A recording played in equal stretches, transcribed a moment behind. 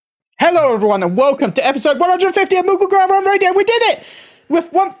Hello, everyone, and welcome to episode 150 of Moogle on Radio. We did it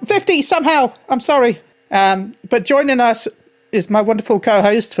with 150 somehow. I'm sorry. But joining us is my wonderful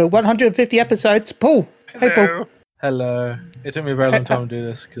co-host for 150 episodes, Paul. Hello. Hey, Paul. Hello. It took me a very long time to do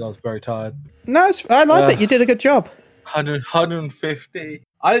this because I was very tired. No, I like it. You did a good job. 150.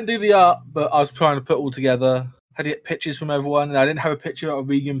 I didn't do the art, but I was trying to put all together. Had to get pictures from everyone, and I didn't have a picture of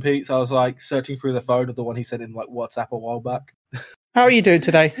Vegan Pete, so I was like searching through the phone of the one he sent in like WhatsApp a while back. How are you doing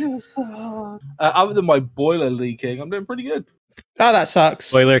today? It was so hard. Other than my boiler leaking, I'm doing pretty good. Oh, that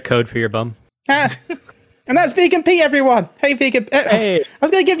sucks. Boiler code for your bum. And that's Vegan Pete, everyone. Hey, Vegan. Hey. I was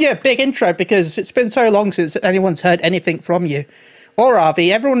going to give you a big intro because it's been so long since anyone's heard anything from you. Or RV,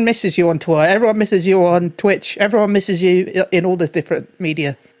 everyone misses you on Twitter. Everyone misses you on Twitch. Everyone misses you in all the different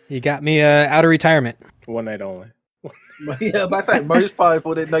media. You got me out of retirement. One night only. Yeah, but I think most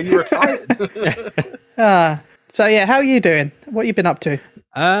people didn't know you were retired. So yeah, how are you doing? What have you been up to?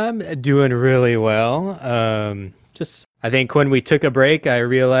 I'm doing really well. I think when we took a break, I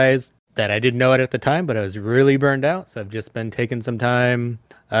realized that I didn't know it at the time, but I was really burned out. So I've just been taking some time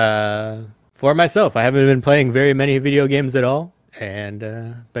for myself. I haven't been playing very many video games at all, and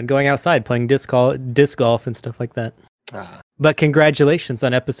been going outside playing disc golf and stuff like that. But congratulations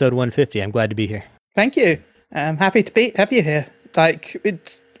on episode 150. I'm glad to be here. Thank you. I'm happy to have you here. Like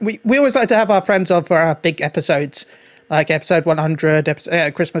we always like to have our friends on for our big episodes, like episode 100,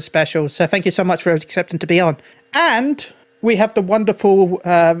 Christmas special. So thank you so much for accepting to be on. And we have the wonderful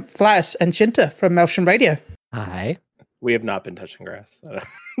Flatus and Shinta from Melsham Radio. Hi. We have not been touching grass.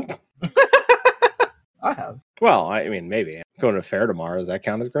 I have. Well, I mean, maybe. I'm going to a fair tomorrow. Does that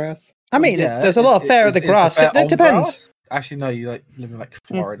count as grass? I mean, there's a lot of fair of the grass. It depends. Grass? Actually, no, you live in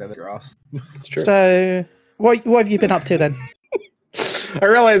Florida, the grass. It's true. So what have you been up to then? I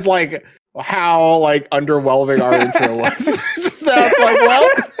realized how underwhelming our intro was. Just sounds well,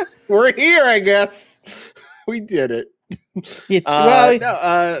 we're here, I guess. We did it. Did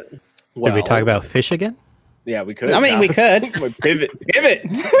we talk about fish again? Yeah, we could. I mean, we could. Pivot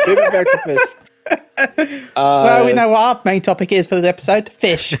back to fish. Well, we know what our main topic is for the episode: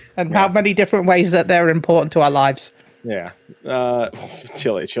 fish, and how many different ways that they're important to our lives. Yeah.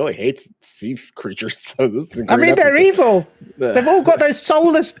 Chili hates sea creatures, so this is a great I mean, they're episode. evil. They've all got those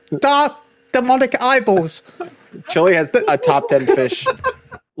soulless, dark, demonic eyeballs. Chili has a top 10 fish,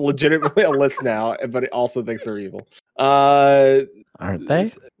 legitimately a list now, but it also thinks they're evil. Aren't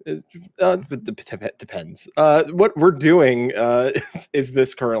they? It depends. What we're doing is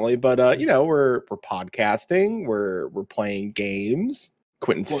this currently, but we're podcasting, we're playing games.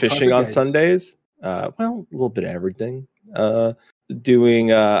 Quentin's fishing on Sundays. A little bit of everything. I'm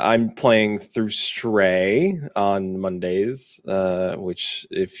playing through Stray on Mondays, which,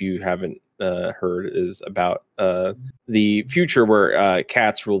 if you haven't heard, is about the future where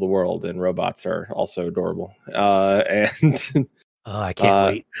cats rule the world and robots are also adorable. And I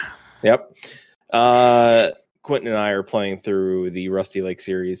can't wait. Yep. Quentin and I are playing through the Rusty Lake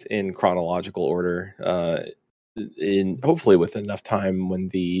series in chronological order. In hopefully with enough time when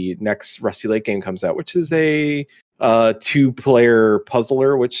the next Rusty Lake game comes out, which is a 2-player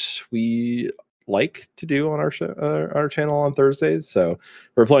puzzler, which we like to do on our channel on Thursdays. So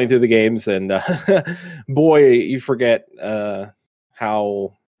we're playing through the games, and boy, you forget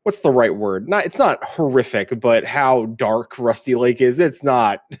what's the right word? It's not horrific, but how dark Rusty Lake is. It's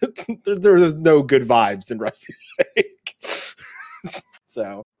not. There's no good vibes in Rusty Lake.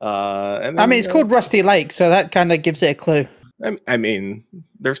 So, it's called Rusty Lake, so that kind of gives it a clue. I mean,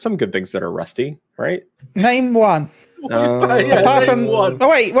 there's some good things that are rusty, right? Name one. Apart from one. Oh,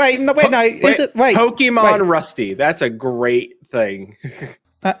 wait, no. Is it? Wait, Pokemon wait. Rusty. That's a great thing.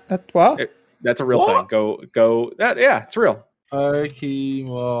 What? That's a real thing. Go. Yeah, it's real.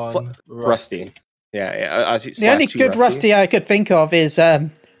 Pokemon Rusty. Yeah. The only good Rusty I could think of is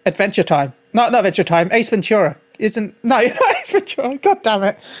Adventure Time. Not Adventure Time. Ace Ventura. Ace Ventura. God damn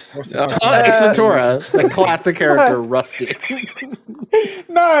it. Ace Ventura, the classic character, Rusty.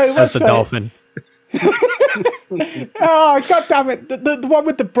 No, that's a dolphin. Oh, god damn it. The one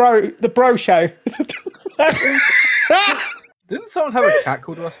with the bro show. Didn't someone have a cat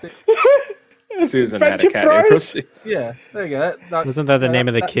called Rusty? Susan Adventure had a cat named Bros? Rusty. Yeah, there you go. Wasn't that the name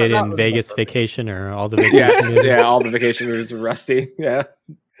of the kid in Vegas Vacation, or all the vacation movies? Yeah, all the vacation movies were Rusty. Yeah.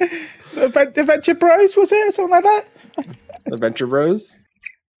 Adventure Bros, was it? Or something like that? Adventure Bros?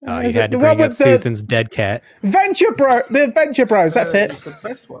 Oh, you had to bring up Susan's dead cat. The Adventure Bros, that's it. The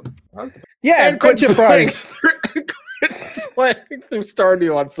best one. Yeah, Adventure Bros. Playing through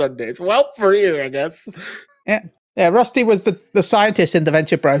Stardew on Sundays. Well, for you, I guess. Yeah, Rusty was the scientist in the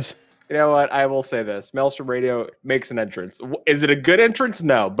Adventure Bros. You know what? I will say this: Maelstrom Radio makes an entrance. Is it a good entrance?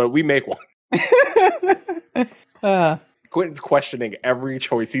 No, but we make one. Quentin's questioning every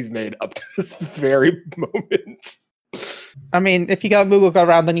choice he's made up to this very moment. I mean, if you go Moogle go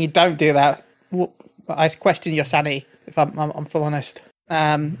around and you don't do that, I question your sanity. If I'm full honest.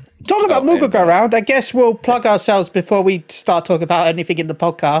 Talking about Moogle go around, I guess we'll plug ourselves before we start talking about anything in the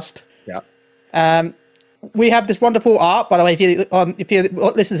podcast. Yeah. We have this wonderful art, by the way. If you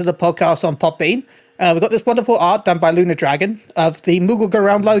listen to the podcast on Podbean, we've got this wonderful art done by Lunar Dragon of the Moogle go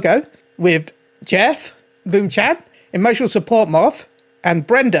around logo with Jeff, Boom Chan, Emotional Support Moth, and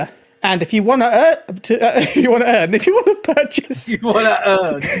Brenda. And if you want to purchase, if you want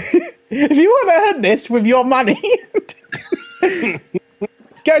to earn this with your money,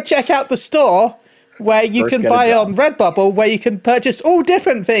 go check out the store where you can buy on Redbubble, where you can purchase all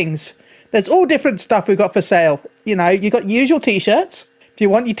different things. There's all different stuff we've got for sale. You know, you've got usual t-shirts. If you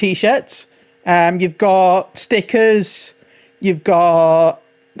want your t-shirts, you've got stickers, you've got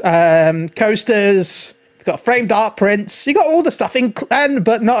coasters, you've got framed art prints. You got all the stuff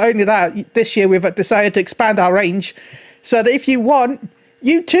but not only that, this year we've decided to expand our range so that if you want,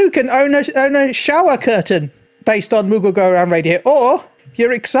 you too can own a shower curtain based on Moogle Go Around Radio. Or if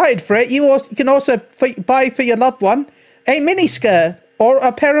you're excited for it, you can also buy for your loved one a mini skirt or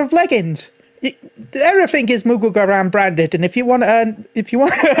a pair of leggings. Everything is Moogle Go Around branded, and if you want to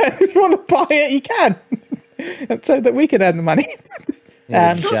buy it, you can, so that we can earn the money.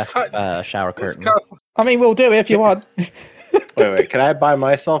 Jeff, shower curtain. I mean, we'll do it if you want. Wait. Can I buy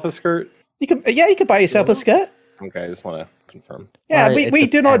myself a skirt? You can buy yourself a skirt. Okay, I just want to confirm. Yeah, we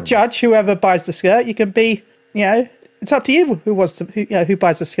do not judge whoever buys the skirt. You can be, it's up to you who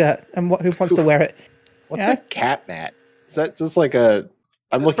buys the skirt and who wants to wear it. What's a cat mat? Is that just like a?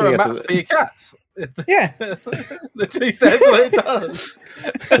 I'm looking at mat for your cats. Yeah, literally says what it does.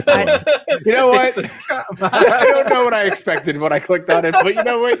 You know what? I don't know what I expected when I clicked on it, but you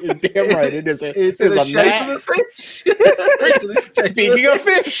know what? You're damn right. It's a shape mat. of a fish. Speaking of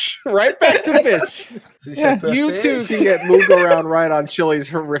fish, right back to fish. You too can get Moogle Around right on Chili's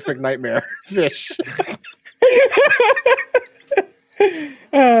horrific nightmare fish.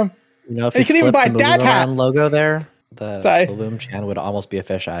 If you can even buy a dad hat logo there. The Loom Chan would almost be a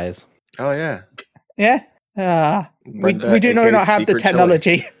fish eyes. Oh yeah. Yeah. We do not have the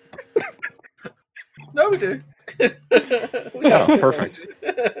technology. No, we do. Oh, perfect.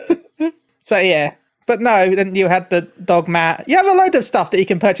 So yeah. But no, then you had the dog mat. You have a load of stuff that you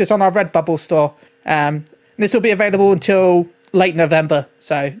can purchase on our Redbubble store. This will be available until late November,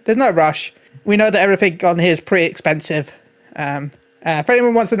 so there's no rush. We know that everything on here is pretty expensive. If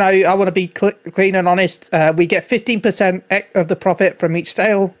anyone wants to know, I want to be clean and honest. We get 15% of the profit from each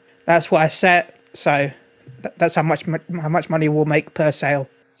sale. That's what I set. So that's how much money we'll make per sale.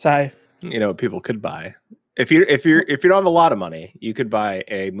 So people could buy. If you don't have a lot of money, you could buy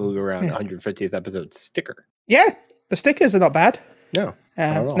a Moogle Around 150th episode sticker. Yeah, the stickers are not bad. No,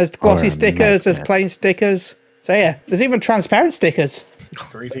 there's glossy stickers. There's plain stickers. So yeah, there's even transparent stickers.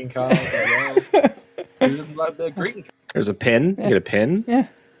 Greeting cards. Who doesn't like the greeting card? There's a pin. You get a pin.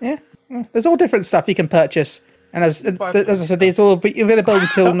 Yeah. There's all different stuff you can purchase. And as I said, these will be available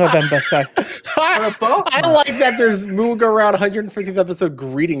until November. So I like that there's Moogle Around 150th episode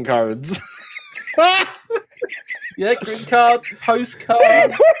greeting cards. Yeah, greeting cards,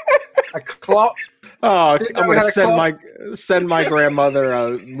 postcards, a clock. Oh, I'm going to send my grandmother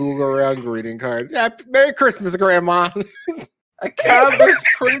a Moogle Around greeting card. Yeah, Merry Christmas, Grandma. A canvas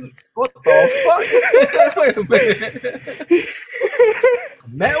print. What the fuck? Wait a minute.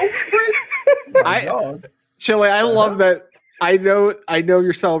 Metal print? Oh my God. Chile, I love that. I know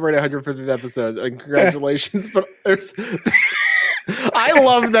you're celebrating 150th episodes, and congratulations. But I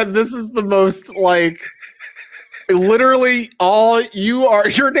love that this is the most literally all you are.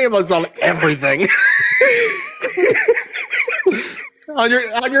 Your name is on everything.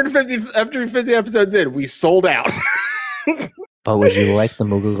 After 50 episodes in, we sold out. But would you like the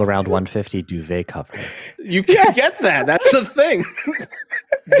Moogle Around 150 duvet cover? You can get that. That's the thing.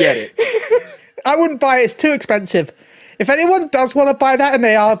 Get it. I wouldn't buy it. It's too expensive. If anyone does want to buy that and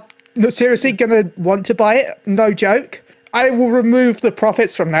they are seriously going to want to buy it, no joke, I will remove the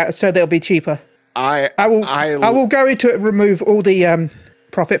profits from that so they'll be cheaper. I will go into it and remove all the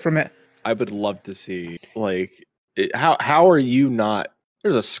profit from it. I would love to see how are you not?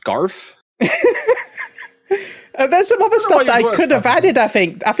 There's a scarf. There's some other stuff that I could have added. I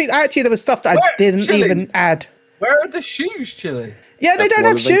think actually there was stuff that I didn't even add. Where are the shoes, Chili? Yeah, they don't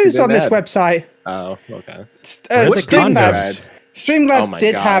have shoes on this website. Oh, okay. Streamlabs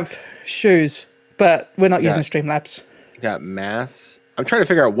did have shoes, but we're not using Streamlabs. You got mass. I'm trying to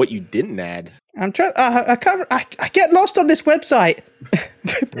figure out what you didn't add. I'm trying. I can't. I get lost on this website.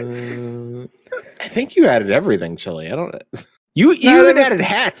 I think you added everything, Chili. I don't. You even added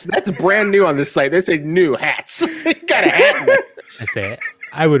hats. That's brand new on this site. They say new hats. You got a hat in there. I say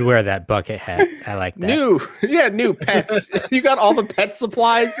I would wear that bucket hat. I like that. New pets. You got all the pet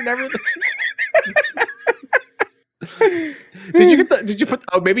supplies and everything. Did you put?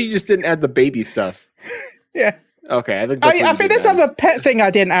 Oh, maybe you just didn't add the baby stuff. Yeah. Okay, I think there's another pet thing I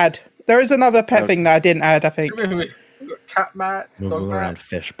didn't add. There is another pet thing that I didn't add. I think. Cat mat, Moving dog around mat.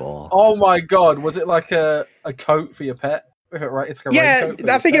 fishbowl. Oh my god, was it like a coat for your pet? Right, it's like a raincoat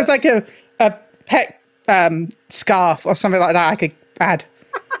for I think your it was like a pet scarf or something like that. I could add.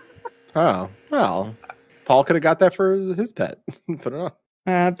 Oh well, Paul could have got that for his pet. Put it on.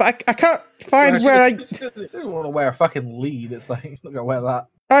 But I can't find where I don't want to wear a fucking lead. It's like, not gonna wear that.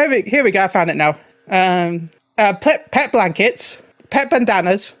 Oh, here we go. I found it now. Pet blankets, pet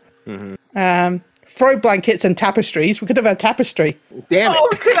bandanas, throw blankets, and tapestries. We could have had tapestry. Damn it! Oh,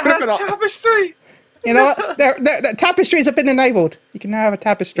 we could have had tapestry. You know what? The tapestries have been enabled. You can now have a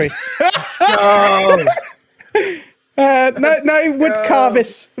tapestry. No. No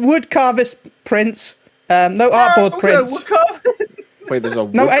wood carvis prints. No artboard prints. Wait, there's a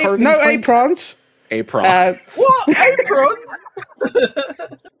No wood no print? aprons. Apron. What? Aprons?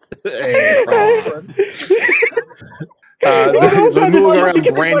 Apron. also the move the- around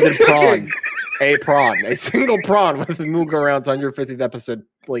branded prawn. A prawn. A single prawn with the move arounds on your 50th episode,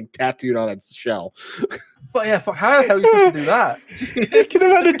 like tattooed on its shell. But yeah, fuck, how the hell are you supposed to do that? You could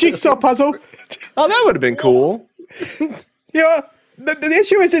have had a jigsaw puzzle. Oh, that would have been cool. You know, the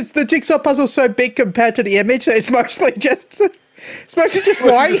issue is the jigsaw puzzle's so big compared to the image that it's mostly just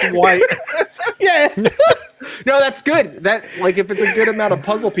white. Just white. Yeah. No, that's good. That if it's a good amount of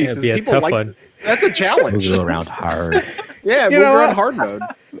puzzle pieces, It'd be a people tough like. one. That's a challenge. Moving around hard. Yeah, You move know around what? hard mode.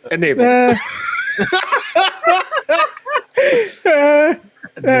 Enable.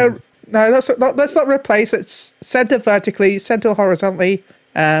 No, let's not replace it. Center vertically, center horizontally.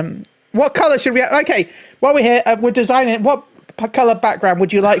 What color should we? Okay, while we're here, we're designing. What color background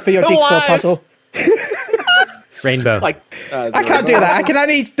would you like for your jigsaw Alive! puzzle? Rainbow. I can't do that. I can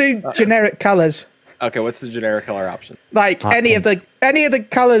only do generic colors, Okay, what's the generic color option? like Hot any of the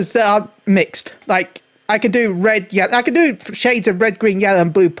colors that aren't mixed. Like I can do red, yellow. I can do shades of red, green, yellow,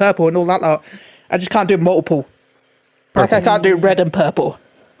 and blue, purple, and all that lot. I just can't do multiple. Like I can't do red and purple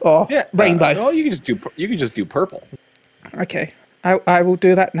or rainbow. Well, you can just do purple. Okay, I will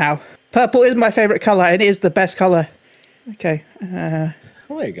do that now. Purple is my favorite color, and it is the best color. Okay. Well,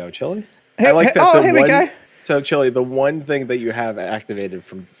 there you go, Chili. Here- I like that. oh, here we go. So, Chili, the one thing that you have activated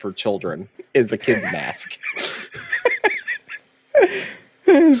for children is the kid's mask.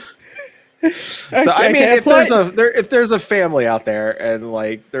 So I mean, if there's a family out there and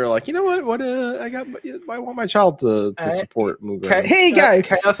they're like, you know what, I want my child to support Moogle. Here you go.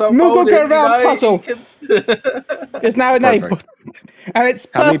 Chaos Moogle unfolded, go round you know, puzzle. you can- It's now enabled, and it's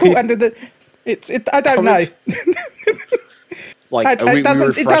How many purple pieces- under the. It. I don't know. Like it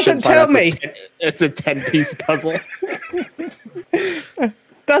doesn't tell me. It's a 10-piece puzzle.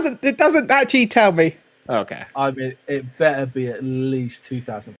 It doesn't actually tell me. Okay, I mean, it better be at least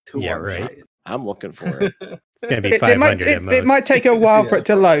 2,002. Yeah, right. I'm looking for it. It's gonna be It 500 at most. might take a while for it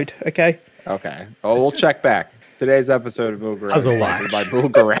to load. Okay. Okay. Oh, we'll check back. Today's episode of Moogle Puzzle is watch. by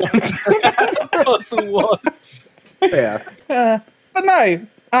Moogle Around. Puzzle watch. Yeah. But no,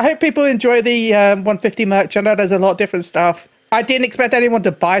 I hope people enjoy the 150 merch. I know there's a lot of different stuff. I didn't expect anyone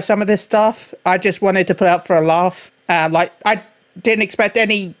to buy some of this stuff. I just wanted to put out for a laugh. I didn't expect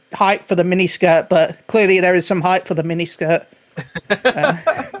any hype for the mini skirt, but clearly there is some hype for the mini skirt.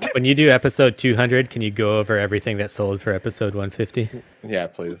 When you do episode 200, can you go over everything that sold for episode 150? Yeah,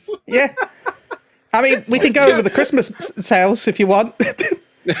 please. Yeah. I mean, we can go over the Christmas sales if you want.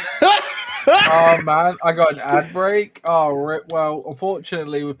 Oh man, I got an ad break. Oh, well,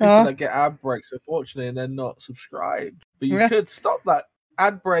 unfortunately, with people that get ad breaks, unfortunately, they're not subscribed. But you could stop that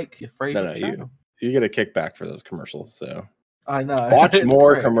ad break. Your favorite channel. You get a kickback for those commercials. So I know. watch It's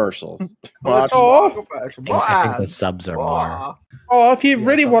more great. commercials. Watch more. more. I think the subs are more. Or if you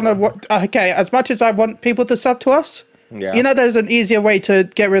really want to, okay, as much as I want people to sub to us, Yeah. you know, there's an easier way to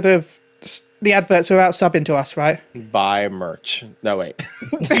get rid of the adverts without subbing to us, right? Buy merch. No, wait.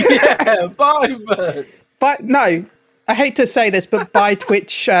 Yeah, bye, man. But no, I hate to say this, but buy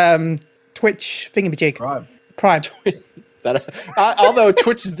Twitch thingamajig. Right. Prime. Although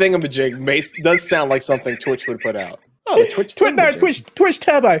Twitch's thingamajig does sound like something Twitch would put out. Oh, the Twitch thingamajig. Twitch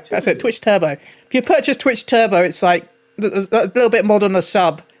Turbo. That's it, Twitch Turbo. If you purchase Twitch Turbo, it's like a little bit more than a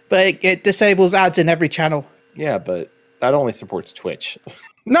sub, but it disables ads in every channel. Yeah, but that only supports Twitch.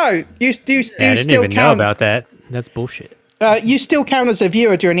 No, you I didn't still even know count. about that. That's bullshit. You still count as a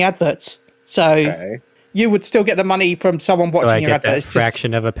viewer during the adverts, so Okay. you would still get the money from someone So watching I your get that adverts.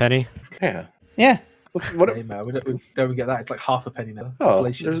 fraction of a penny. Yeah. Yeah. What? Hey, man, we don't get that. It's like half a penny now. Oh,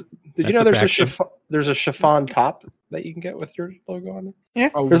 Inflation. did That's you know a there's fraction. there's a chiffon top that you can get with your logo on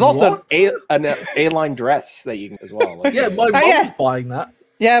it? Oh, There's also what? an A-line dress that you can as well. Like, Yeah, my mum yeah. was buying that.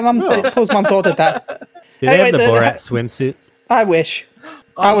 Yeah, Paul's mum's ordered that. Do they Anyway, have the the- Borat swimsuit? I wish.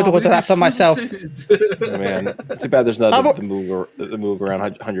 I would Oh, order we that for do myself. swimsuits. oh, man, too bad there's not I the move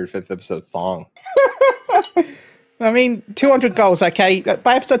around 105th episode thong. I mean, 200 goals, okay?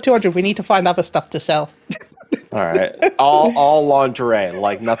 By episode 200, we need to find other stuff to sell. All right, all lingerie,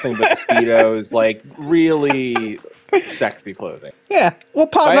 like nothing but speedos, like really sexy clothing. Yeah, we'll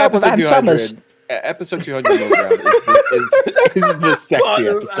By partner up with Ann 200, Summers. episode 200 move around is the sexy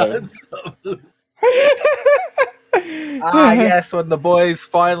episode. Yes, when the boys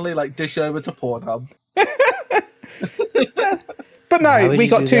finally like dish over to Pornhub. But Why no, would we you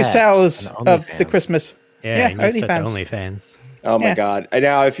got do 2 that? sales On of the OnlyFans. Christmas. Yeah, Yeah, you need to set OnlyFans. the OnlyFans. Oh my Yeah. god! And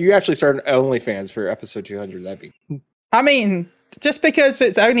now, if you actually start an OnlyFans for episode 200, that'd be I mean, just because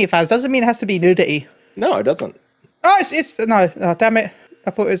it's OnlyFans doesn't mean it has to be nudity. no, it doesn't. Oh, it's no, oh, damn it. I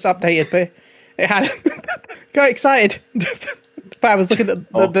thought it was updated, but it had. Got excited. But I was looking at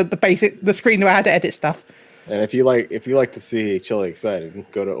the basic, the screen where I had to edit stuff. And if you like to see Chili excited,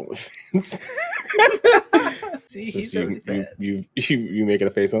 go to OnlyFans. See, It's he's just only you make it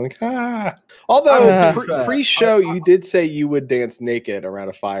a face. I'm like Although Uh, pre-show you did say you would dance naked around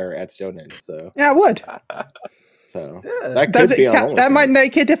a fire at Stonehenge, so Yeah, I would. that could Does it? be on Am I OnlyFans.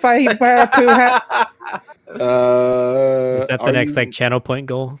 naked if I wear a poo hat? Is that the are next you- like channel point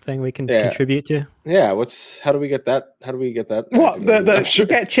goal thing we can Yeah. contribute to? Yeah, how do we get that? What? I'm sure-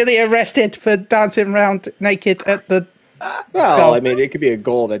 Get Chili arrested for dancing around naked at the. Well, goal. I mean, it could be a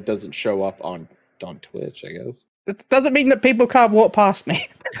goal that doesn't show up on Twitch, I guess. It doesn't mean that people can't walk past me.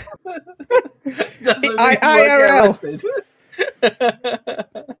 Doesn't mean IRL. you won't get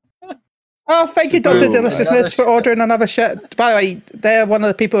arrested. Oh, thank you, Dr. Boom. Deliciousness, for ordering another shirt. By the way, they're one of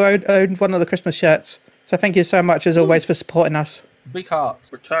the people who owned one of the Christmas shirts. So thank you so much, as always, for supporting us. Big hearts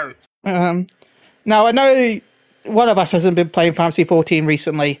for carrots. Now, I know one of us hasn't been playing Fantasy 14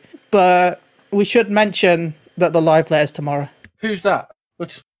 recently, but we should mention that the live letters tomorrow. Who's that?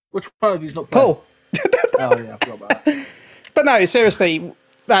 Which one of you's not playing? Paul. Oh yeah, I forgot about that. But no, seriously,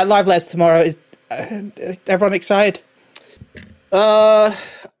 that live letters tomorrow is everyone excited?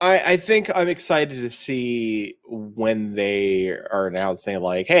 I think I'm excited to see when they are announcing,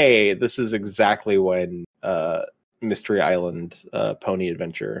 like, hey, this is exactly when Mystery Island Pony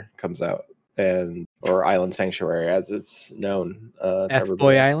Adventure comes out, or Island Sanctuary as it's known. To F everybody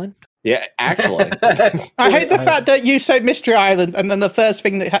Boy else. Island. Yeah, actually. I hate the fact that you say Mystery Island, and then the first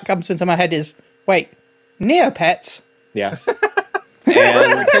thing that comes into my head is, wait, Neopets? Yes. First And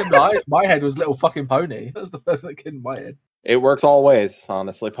thing that came to my head was Little Fucking Pony. That's the first thing that came to my head. it works all ways,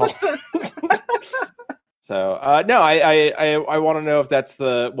 honestly, Paul. So no, I want to know if that's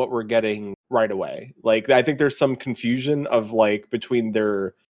what we're getting right away. Like, I think there's some confusion of like between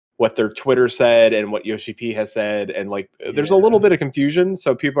what their Twitter said and what Yoshi P has said, and like there's a little bit of confusion.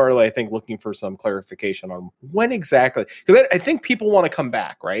 So people are, like, I think, looking for some clarification on when exactly, because I think people want to come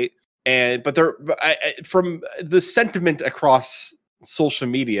back, right? But from the sentiment across social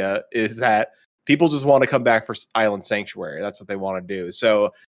media is that people just want to come back for Island Sanctuary. That's what they want to do.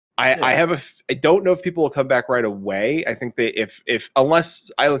 So I don't know if people will come back right away. I think unless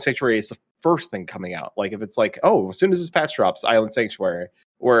Island Sanctuary is the first thing coming out, like if it's like, oh, as soon as this patch drops, Island Sanctuary,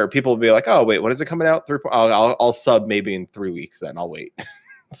 where people will be like, oh wait, when is it coming out? I'll sub maybe in 3 weeks. Then I'll wait.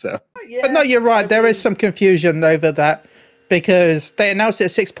 So, But no, you're right. There is some confusion over that because they announced it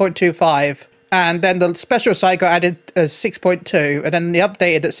at 6.25, and then the special site got added as 6.2, and then they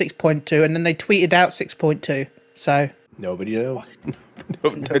updated at 6.2, and then they tweeted out 6.2. So nobody knows.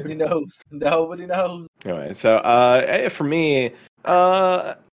 Nobody knows. Nobody knows. Anyway, so for me,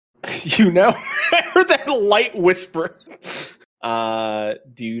 you know, I heard that light whisper.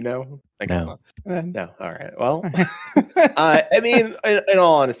 Do you know? I guess No. not. No. All right. Well, I mean, in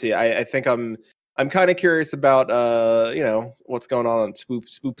all honesty, I think I'm kind of curious about what's going on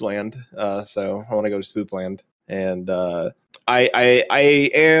Spoopland. So I want to go to Spoopland, and I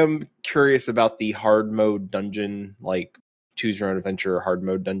am curious about the hard mode dungeon, like choose your own adventure hard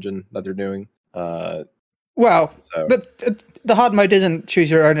mode dungeon that they're doing. well, So the hard mode isn't choose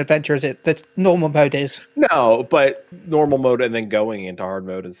your own adventure, is it? The normal mode is. no, but normal mode and then going into hard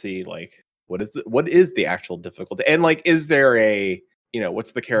mode and see like what is the actual difficulty, and like is there a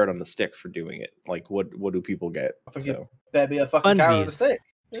what's the carrot on the stick for doing it? Like, what do people get? I think it So, better be a fucking carrot on the Funsies. stick.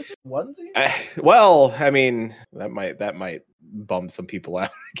 Onesie? well, I mean, that might bum some people out.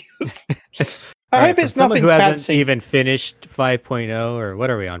 I guess. I All right, hope for it's someone nothing who hasn't fancy. even finished 5.0 or what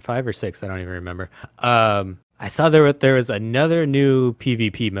are we on 5 or 6? I don't even remember. I saw there was another new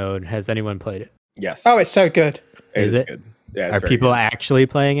PvP mode. Has anyone played it? Yes. Oh, it's so good. Is it? good? Yeah. It's Are very people good. actually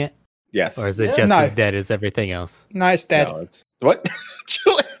playing it, Yes. or is it Yeah. just No. as dead as everything else? No, it's dead. No, it's what?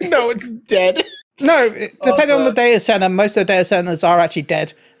 No, it's dead. No, depending on the so- data center, most of the data centers are actually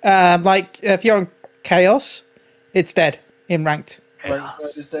dead. Like if you're on Chaos, it's dead in ranked. Ranked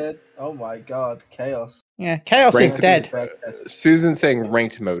mode is dead. Oh my god, chaos. Yeah, Chaos is Ranked dead. Susan's saying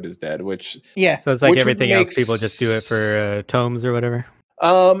ranked mode is dead, which Yeah, So it's like Which everything else. makes- People just do it for tomes or whatever.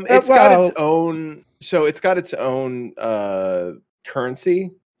 it's got its well- own. So it's got its own currency,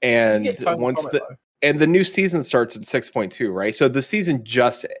 You and get tons once from the it, though. and the new season starts at 6.2, right? So the season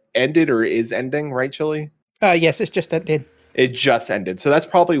just ended or is ending, right, Chili? yes, it's just ending. It just ended, so that's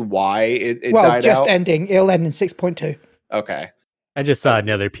probably why it Well, died just out. ending. It'll end in 6.2. Okay, I just saw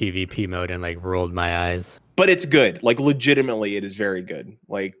another PvP mode and like rolled my eyes. but it's good. Like legitimately, it is very good.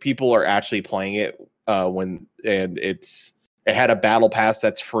 Like people are actually playing it it had a battle pass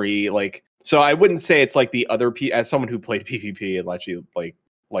that's free. Like, so I wouldn't say it's like the other as someone who played PvP and actually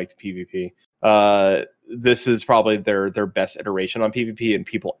liked PvP. This is probably their best iteration on PvP, and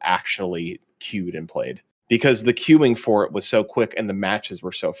people actually queued and played because the queuing for it was so quick and the matches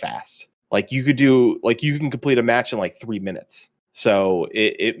were so fast. Like you can complete a match in like 3 minutes. So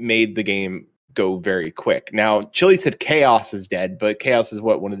it made the game go very quick. Now, Chili said Chaos is dead, but Chaos is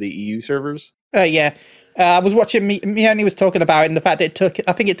one of the EU servers? Yeah. I was watching Miani was talking about it and the fact that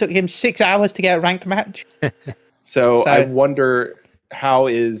I think it took him 6 hours to get a ranked match. So So- I wonder, how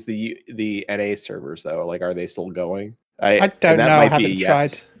is the NA servers though? Like, are they still going? I don't and that know. I might be a haven't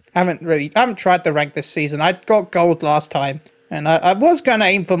yes. tried. I haven't tried the rank this season. I got gold last time, and I was going to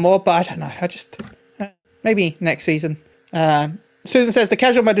aim for more, but I don't know. I just maybe next season. Susan says the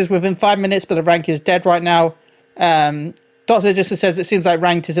casual mode is within 5 minutes, but the rank is dead right now. Doctor just says it seems like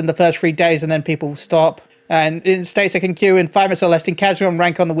ranked is in the first 3 days, and then people stop. And in states, I can queue in 5 minutes or less in casual and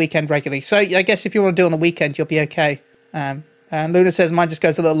rank on the weekend regularly. So I guess if you want to do it on the weekend, you'll be okay. And Luna says mine just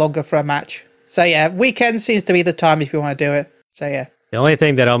goes a little longer for a match. So yeah, weekend seems to be the time if you want to do it. So yeah. The only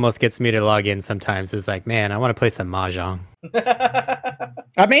thing that almost gets me to log in sometimes is like, man, I want to play some mahjong.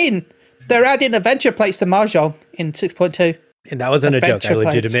 I mean, they're adding adventure plates to Mahjong in 6.2. And that wasn't a joke. I Adventure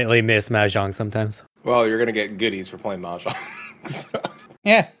plates. legitimately miss mahjong sometimes. Well, you're gonna get goodies for playing Mahjong. So,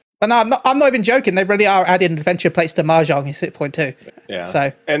 Yeah. But no, I'm not even joking. They really are adding adventure plates to Mahjong in 6.2. yeah.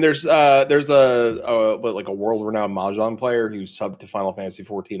 So And there's a world-renowned Mahjong player who subbed to Final Fantasy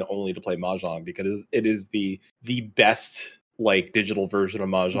 14 only to play Mahjong because it is the best like digital version of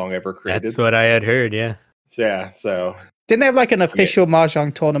Mahjong ever created. That's what I had heard. Yeah. So didn't they have like an official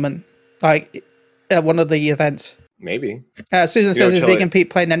Mahjong tournament, like at one of the events? maybe. Susan says, is Chili. Vegan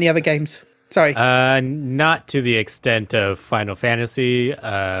Pete playing any other games? Sorry. Not to the extent of Final Fantasy,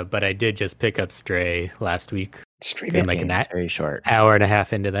 but I did just pick up Stray last week. Stream I'm it. like an Very short. hour and a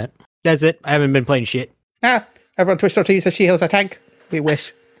half into that. That's it. I haven't been playing shit. Everyone Twitch.tv says she heals a tank. We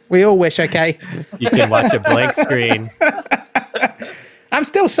wish. We all wish, okay? You can watch a blank screen. I'm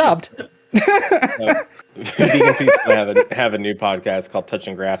still subbed. Vegan Pete's gonna have a new podcast called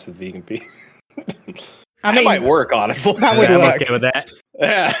Touching Grass with Vegan Pete. I That mean, might work, honestly. that would I'm work. okay with that.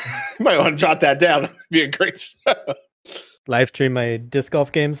 Yeah, you might want to jot that down. That'd be a great show. Live stream my disc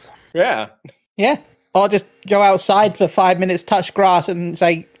golf games. Yeah. Yeah. Or just go outside for 5 minutes, touch grass, and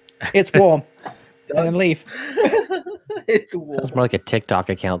say, it's warm. And then leave. It's warm. Sounds more like a TikTok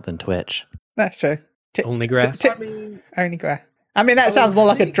account than Twitch. That's true. Only grass. I mean, Only grass. I mean, that was sounds more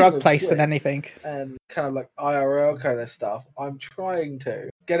like a thinking drug of place than Twitch. anything. and kind of like IRL kind of stuff. I'm trying to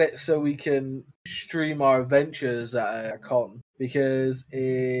get it so we can stream our adventures at a con, because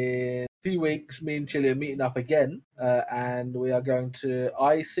in 2 weeks, me and Chili are meeting up again, and we are going to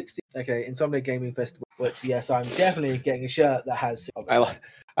I-60, Insomnia Gaming Festival, which, yes, I'm definitely getting a shirt that has...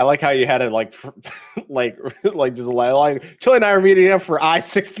 I like how you had it like just like Chili and I are meeting up for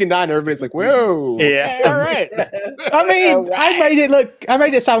I-69. Everybody's like, whoa. Yeah. Okay, all right. I mean, Alright. I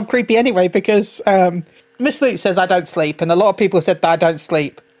made it sound creepy anyway, because Miss Luke says I don't sleep, and a lot of people said that I don't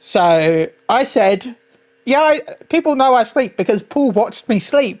sleep. So I said, yeah, people know I sleep because Paul watched me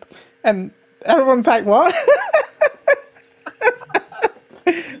sleep. And everyone's like, what?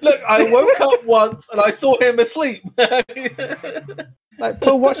 Look, I woke up once and I saw him asleep. Like,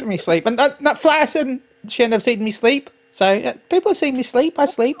 Paul watched me sleep. And that Flatterson, she ended up seeing me sleep. So people have seen me sleep. I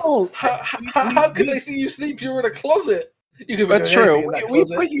sleep. How could they see you sleep? You're in a closet. You could be That's doing true. anything in that We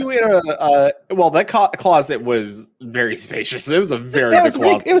closet. put you in a well. That closet was very spacious. It was a very It big was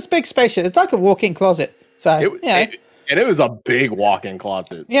closet. big. It was big, spacious. It's like a walk-in closet. So And it was a big walk-in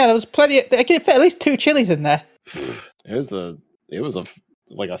closet. yeah, there was plenty. They could fit at least 2 chilies in there. It was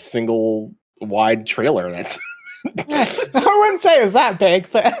like a single wide trailer. That's I wouldn't say it was that big,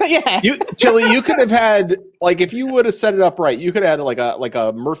 but yeah. Chili. You could have had like if you would have set it up right, you could have had like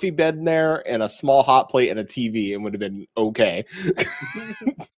a Murphy bed in there and a small hot plate and a TV, and would have been okay.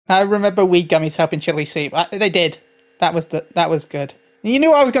 I remember weed gummies helping Chili sleep. They did. That was good. You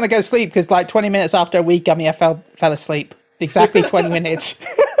knew I was going to go to sleep because like 20 minutes after a weed gummy, I fell asleep. Exactly 20 minutes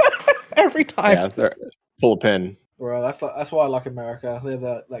every time. Yeah, they're pull a pin. Bro, that's why I like America. They have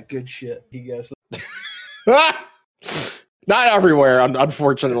that good shit. He goes. Not everywhere,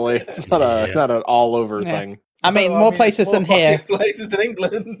 unfortunately. It's not an all over thing. I mean, more places than here. Places than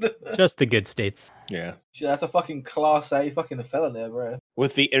England. Just the good states. Yeah. Shit, that's a fucking class A fucking felony, bro.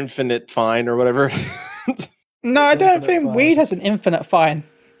 With the infinite fine or whatever. No, I don't Infinite think fine. weed has an infinite fine.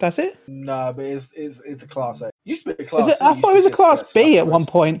 Does it? No, but it's a class A. Used to be a class. Is it? C, I used thought it to was a just class get B stuck at one with.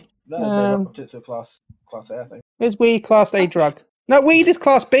 point. No, they upped it to a class A, I think. Is weed class A drug? No, weed is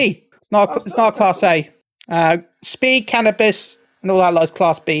class B. It's not a class A. Speed, cannabis, and all that lot is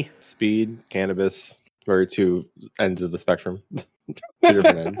class B. Speed, cannabis, very two ends of the spectrum. Two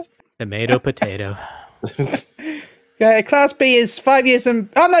different ends. Tomato, potato. Yeah, class B is 5 years and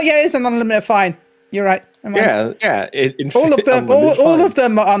it is an unlimited fine. You're right. Yeah. All of them, all fine. of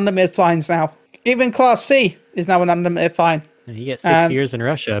them are unlimited fines now. Even class C is now an unlimited fine. And you get 6 years in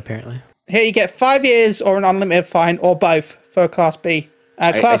Russia, apparently. Here you get 5 years or an unlimited fine, or both for class B.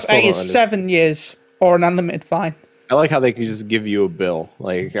 Class still A don't is 7 years or an unlimited fine. I like how they can just give you a bill.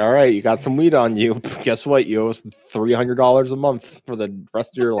 Like, all right, you got some weed on you. Guess what? You owe us $300 a month for the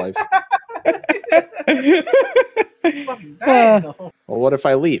rest of your life. Fucking damn. Well, what if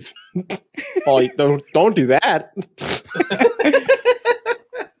I leave? Well, don't do that.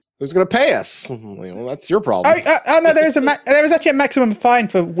 Who's gonna pay us? Well, that's your problem. No, there is actually a maximum fine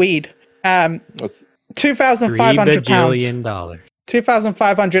for weed. What's- £2,500. $3 bajillion.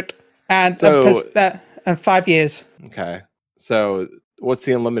 2,500 and 5 years. Okay, so what's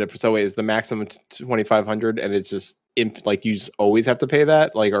the unlimited? So wait, is the maximum 2,500, and it's just like you just always have to pay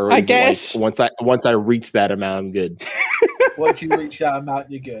that? Like, or I is guess. it like once I reach that amount, I'm good. Once you reach that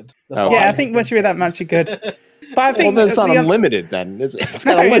amount, you're good. The Oh. fine Yeah, I has think been once you're at that much, you're good. But I Well, think then it's not the- unlimited. Then is it? It's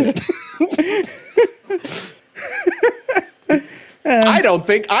No, got a it limit.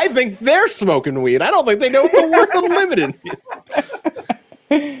 I think they're smoking weed. I don't think they know what the word unlimited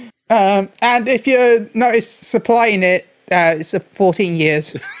means. and if you're not supplying it, it's 14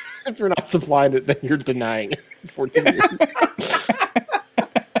 years. If you're not supplying it, then you're denying it. 14 years.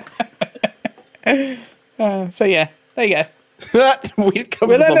 So yeah, there you go. Weed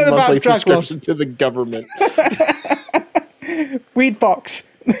comes We're with learning a about monthly drug laws. subscription to the government. Weed box.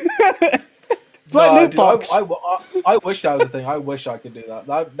 No, Like loot dude, box. I wish that was a thing. I wish I could do that.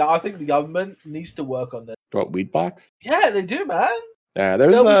 I think the government needs to work on this. What, weed box? Yeah, they do, man. Yeah,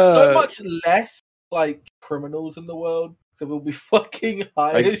 there's There'll be so much less like criminals in the world. So we'll be fucking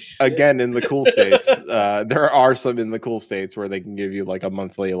high as shit. again in the cool states. There are some in the cool states where they can give you like a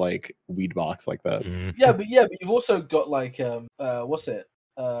monthly like weed box like that. Mm. Yeah, but you've also got like what's it?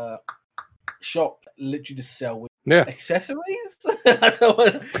 Shop that literally just sell weed. Yeah, Accessories. I don't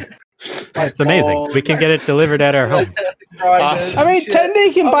want. It's amazing. We can get it delivered at our homes. Awesome. I mean, technically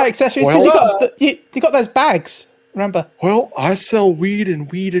you can buy accessories because you got those bags. Remember? well, I sell weed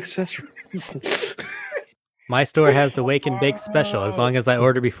and weed accessories. My store has the Wake and Bake special. As long as I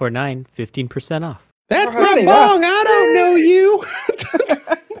order before 9, 15% off. That's Really? my bong. I don't know you.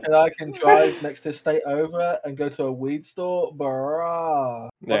 And I can drive next to state over and go to a weed store, bruh.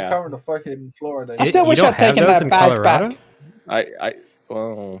 Yeah. I'm coming to fucking Florida. I still You wish don't I'd have taken those that in bag Colorado? back.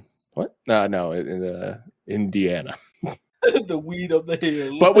 Well, what? No, in Indiana. the weed on the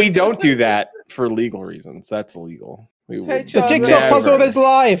hill. But we don't do that for legal reasons. That's illegal. We Hey, would The John, jigsaw never. puzzle is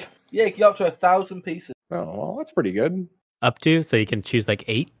live. Yeah, you can get up to 1,000 pieces. Oh, well, that's pretty good. Up to, so you can choose like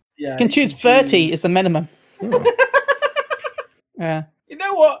 8. Yeah, You can choose 30 is the minimum. Oh. Yeah. You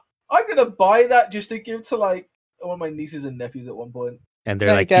know what? I'm gonna buy that just to give to like one of my nieces and nephews at one point. And they're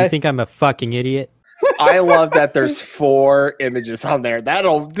There you like, do go. you think I'm a fucking idiot? I love that there's 4 images on there.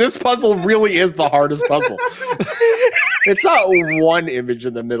 This puzzle really is the hardest puzzle. It's not one image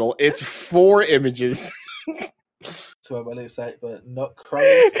in the middle, it's 4 images. So I'm gonna say, but not crumbs.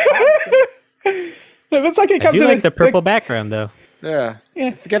 It looks like it I comes do in like the purple background, though. Yeah.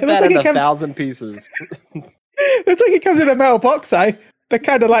 Yeah. Get It looks that like in it comes. 1,000 pieces. Looks like it comes in a metal box, though. They're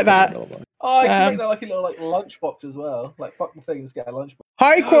kind of like that. Oh, I can make that like a little lunchbox as well. Like fucking things get a lunchbox.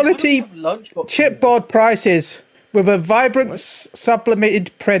 High quality lunchbox chipboard prices with a vibrant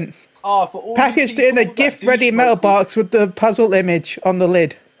sublimated print. Oh, for all Packaged in a gift-ready metal box with the puzzle image on the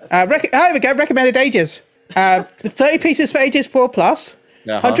lid. Here we go. Recommended ages. 30 pieces for ages 4 plus.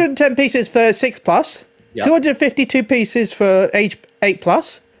 110 pieces for 6 plus. 252 pieces for age 8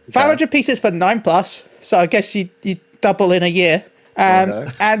 plus. 500 pieces for 9 plus. So I guess you double in a year. And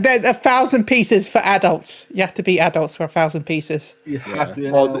then 1,000 pieces for adults. You have to be adults for 1,000 pieces.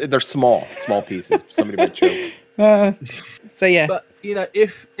 Well, they're small pieces. Somebody might choke. So yeah. But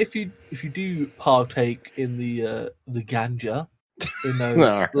if you do partake in the ganja in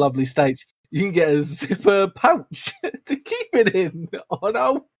those lovely states, you can get a zipper pouch to keep it in. Oh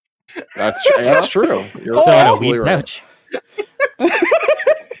no, that's true. You're So absolutely a right. pouch.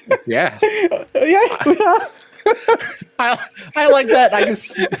 Yeah. Yeah, we are. I like that. I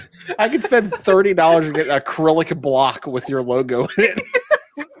can spend $30 to get an acrylic block with your logo in it.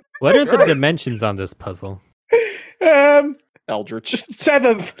 What are the dimensions on this puzzle? Eldritch.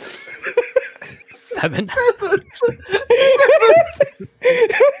 7th. 7.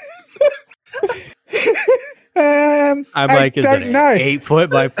 I'm like, is it an 8 foot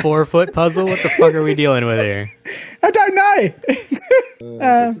by 4 foot puzzle? What the fuck are we dealing with here? I don't know.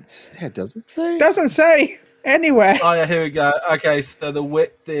 It doesn't say. Doesn't say anywhere. Oh yeah, here we go. Okay, so the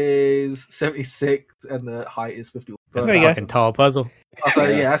width is 76 and the height is 51. That's There a you go. fucking tall puzzle. Oh,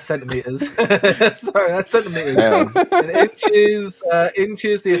 sorry, yeah, that's centimeters. Sorry, that's centimeters. And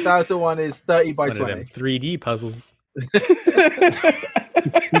inches. The 1,000 one is 30 by One of them 20. 3D puzzles. If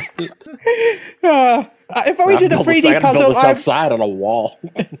I did a 3D puzzle, outside on a wall.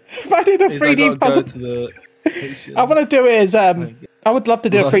 if I did a 3D puzzle, I want to do it as I would love to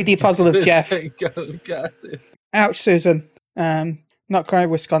do a 3D puzzle of Jeff. Ouch, Susan. Not crying,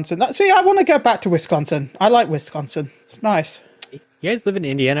 Wisconsin. See, I want to go back to Wisconsin. I like Wisconsin. It's nice. You guys live in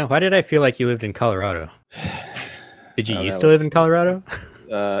Indiana? Why did I feel like you lived in Colorado? Did you used to live in Colorado?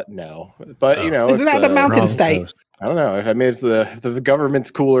 No, but isn't that the mountain state? I don't know. I mean, if the government's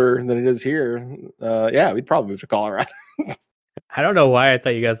cooler than it is here, yeah, we'd probably move to Colorado. I don't know why I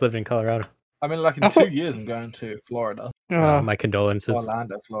thought you guys lived in Colorado. I mean, like in 2 years, I'm going to Florida. My condolences.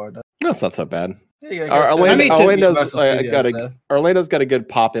 Orlando, Florida. That's not so bad. Yeah, Orlando's got a good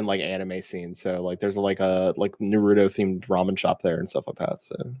pop in like anime scene. So like there's like Naruto themed ramen shop there and stuff like that.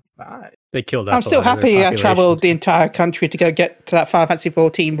 So they killed. I'm still happy I traveled the entire country to go get to that Final Fantasy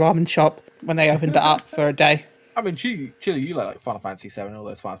 14 ramen shop when they opened it up for a day. I mean, Chili, you like Final Fantasy 7, all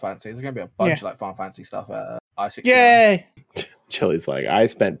those Final Fantasies. There's gonna be a bunch of like Final Fantasy stuff at I-69. Yay! Chili's like, I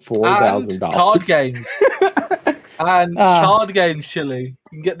spent $4,000 card games. And card games, Chili.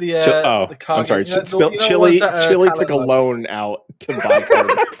 You can get the card. I'm sorry. Chili took a loan out to buy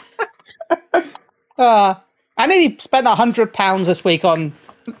cards. I nearly spent £100 this week on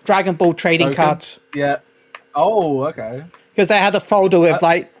Dragon Ball trading cards. Yeah. Oh, okay. Because they had a folder with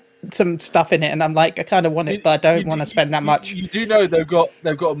like some stuff in it, and I'm like, I kind of want it, but I don't want to spend that much. You do know they've got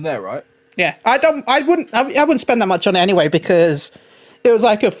them there, right? Yeah, I wouldn't spend that much on it anyway, because it was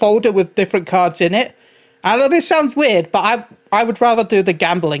like a folder with different cards in it. I know this sounds weird, but I would rather do the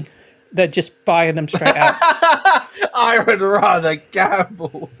gambling than just buying them straight out. I would rather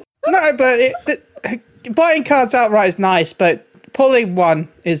gamble. No, but buying cards outright is nice, but pulling one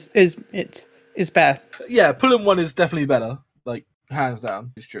is better. Yeah, pulling one is definitely better. Like hands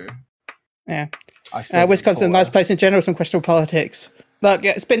down, it's true. Yeah, Wisconsin's a nice place in general. Some questionable politics. Look,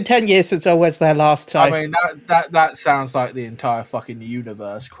 it's been 10 years since I was there last. So. I mean, that sounds like the entire fucking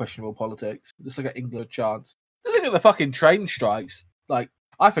universe. Questionable politics. Just look at England chance. Just look at the fucking train strikes. Like,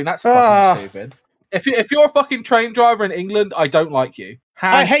 I think that's fucking stupid. If you're a fucking train driver in England, I don't like you.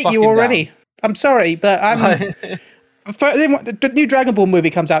 I hate you already. Down. I'm sorry, but the new Dragon Ball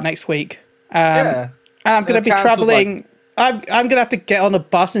movie comes out next week. And I'm going to be traveling. I'm going to have to get on a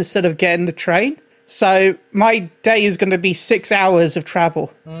bus instead of getting the train. So my day is going to be 6 hours of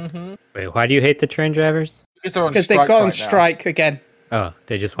travel. Mm-hmm. Wait, why do you hate the train drivers? Because they've gone on strike again. Oh,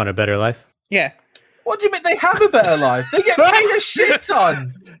 they just want a better life? Yeah. What do you mean they have a better life? They get paid a shit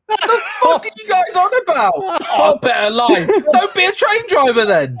ton. What the fuck are you guys on about? Oh, better life. Don't be a train driver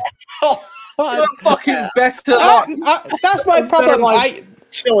then. You're fucking better life. That's my problem.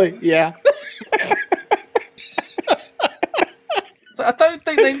 Chili, yeah. So I don't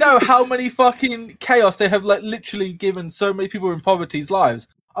think they know how many fucking chaos they have like literally given so many people in poverty's lives.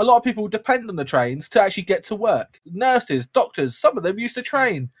 A lot of people depend on the trains to actually get to work. Nurses, doctors, some of them used to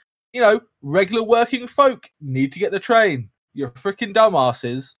train. Regular working folk need to get the train. You're freaking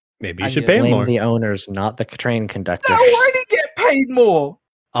dumbasses. Maybe you should pay Blame more. the owners, not the train conductors. They already get get paid more.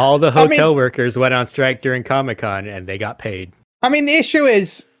 All the hotel workers went on strike during Comic-Con, and they got paid. I mean, the issue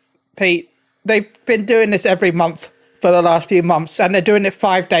is, Pete, they've been doing this every month for the last few months, and they're doing it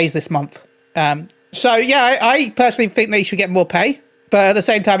 5 days this month. So, yeah, I personally think they should get more pay, but at the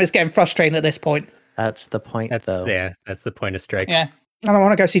same time, it's getting frustrating at this point. That's the point, though. Yeah, that's the point of strike. Yeah. I don't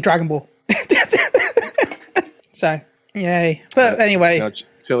want to go see Dragon Ball. So, yay. But anyway. Now,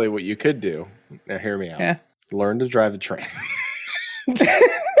 Chili, what you could do, now hear me out. Yeah. Learn to drive a train.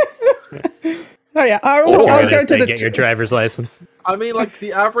 Oh, yeah. I'll go to get your driver's license. I mean, like,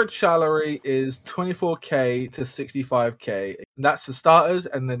 the average salary is 24K to 65K. That's for starters,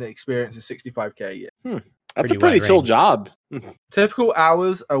 and then the experience is 65K a year. That's a pretty chill job. Typical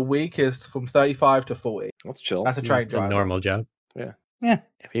hours a week is from 35 to 40. That's chill. That's a train It's a driver. normal job. Yeah.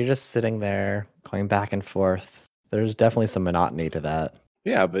 If you're just sitting there, going back and forth, there's definitely some monotony to that.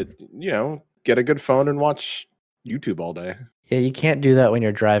 Yeah, but, get a good phone and watch YouTube all day. Yeah, you can't do that when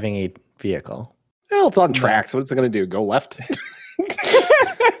you're driving a vehicle. Well, it's on tracks. What's it going to do? Go left?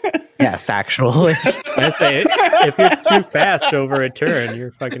 Yes, actually. I say, if you're too fast over a turn,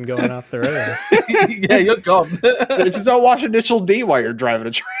 you're fucking going off the road. Yeah, you're gone. Just don't watch Initial D while you're driving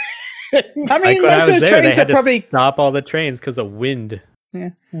a train. I mean, Like when I most was of the there, they trains are had to probably. stop all the trains because of wind.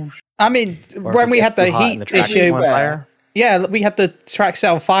 Yeah. I mean, Or when if we it had gets the too hot and heat the track's issue, on fire. yeah, we had the track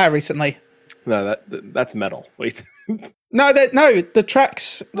set on fire recently. No, that's metal. Wait. No, the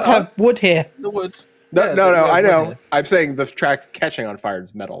tracks have wood here. The woods. No, Yeah, no, yeah, I know. yeah. I'm saying the tracks catching on fire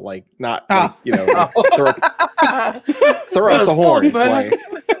is metal, like not, Ah. throw up the horn. It's like,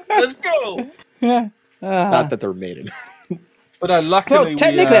 Let's go. Yeah. not that they're mated. But luckily, Well,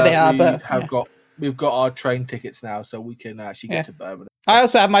 technically they are, we but, have yeah. we've got our train tickets now, so we can actually get to Birmingham. I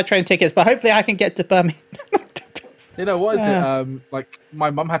also have my train tickets, but hopefully I can get to Birmingham. You know what is Yeah. it? Like my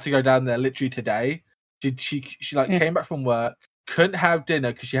mum had to go down there literally today. She Yeah. came back from work, couldn't have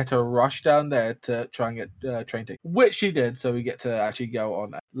dinner because she had to rush down there to try and get train tickets, which she did. So we get to actually go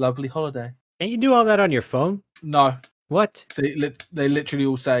on a lovely holiday. Can't you do all that on your phone? No, What? they literally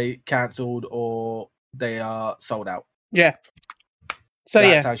all say cancelled or they are sold out. Yeah. So That's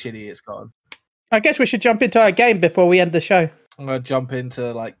yeah, how shitty it's gone. I guess we should jump into our game before we end the show. I'm gonna jump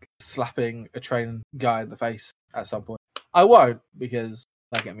into like slapping a train guy in the face at some point. I won't because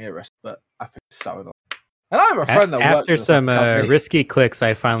that get me arrested, but I think it's so annoying. And I have a friend that works After for the some company. risky clicks,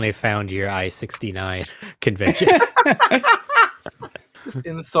 I finally found your I-69 convention. Just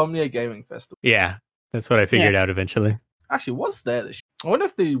Insomnia Gaming Festival. Yeah, that's what I figured out eventually. Actually, what's there this year? I wonder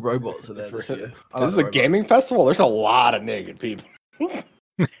if the robots are there this year. I like This is the a robots. gaming festival. There's a lot of naked people.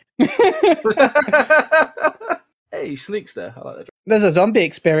 Hey, Sneak's there. I like that. There's a zombie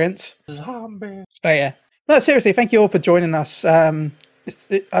experience. Zombie. But yeah. No, seriously, thank you all for joining us. I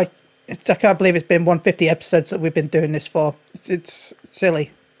can't believe it's been 150 episodes that we've been doing this for. It's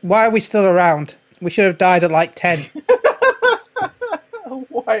silly. Why are we still around? We should have died at like 10.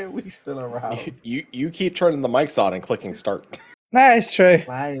 Why are we still around? You keep turning the mics on and clicking start. That is true.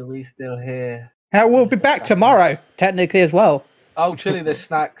 Why are we still here? We'll be back tomorrow, technically, as well. Oh, Chili, there's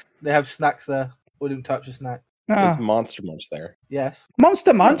snacks. They have snacks there. Wouldn't touch a snack. There's Ah. Monster Munch there. Yes.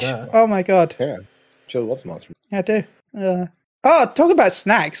 Monster Munch? Yeah. Oh my god. Yeah. Chili loves Monster Yeah, Munch. I do. Talk about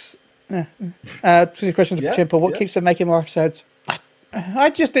snacks. This is a question to Yeah, Chimple. What yeah. keeps them making more episodes? I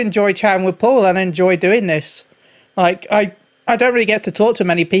just enjoy chatting with Paul and I enjoy doing this. Like, I don't really get to talk to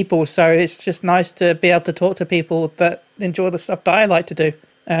many people, so it's just nice to be able to talk to people that enjoy the stuff that I like to do.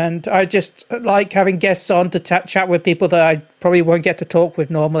 And I just like having guests on to chat with people that I probably won't get to talk with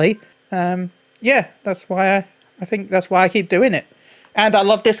normally. Yeah, that's why I think that's why I keep doing it. And I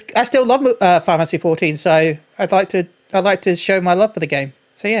love this. I still love Final Fantasy 14, so I'd like to show my love for the game.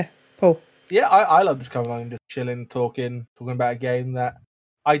 So yeah, Paul. Yeah, I love just coming on and just chilling, talking about a game that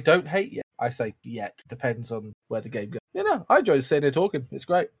I don't hate yet. I say yet. Depends on where the game goes. You know, I enjoy sitting here talking. It's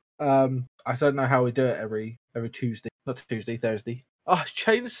great. I don't know how we do it every Tuesday. Not Tuesday, Thursday. Oh, it's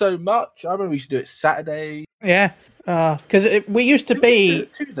changed so much. I remember we used to do it Saturday. Yeah, because we used to We used be. do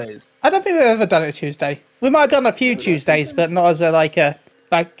it Tuesdays. I don't think we've ever done it Tuesday. We might have done a few Tuesdays, but not as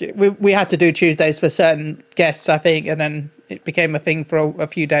we had to do Tuesdays for certain guests, I think, and then it became a thing for a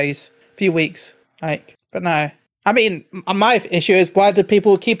few days, few weeks. But no. I mean, my issue is why do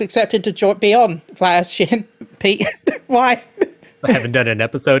people keep accepting to be on Flat Earth Shin, Pete? Why? I haven't done an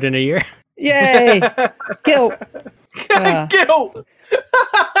episode in a year. Yay! Guilt. Guilt!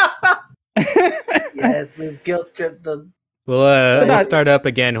 Yes, we've guilt tripped them. We'll start up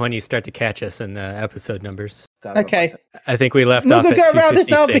again when you start to catch us in episode numbers. Okay. I think we left off Moogle at Go Around is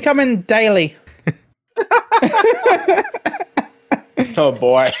now 256. becoming daily. Oh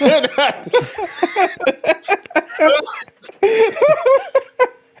boy.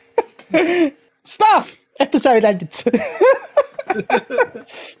 Stuff! Episode ended. Stuff.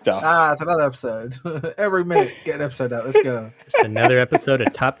 It's another episode. Every minute, get an episode out. Let's go. Just another episode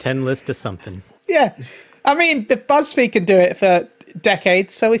of top 10 list of something. Yeah. I mean, the BuzzFeed can do it for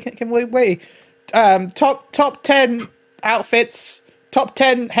decades, so we can we top 10 outfits, top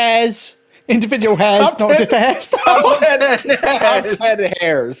 10 hairs, individual hairs, Top not 10 just a hairstyle. Top 10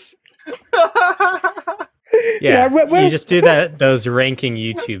 hairs. Yeah, we're- you just do those ranking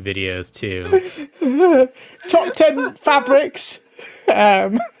YouTube videos too. Top 10 fabrics.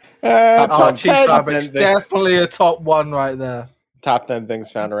 Top Cheap 10 fabrics, definitely a top one right there. Top 10 things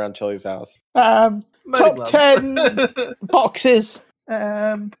found around Chili's house. top gloves. 10 boxes.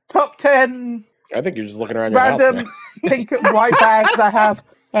 Top 10 I think you're just looking around your house. random pink and white bags I have.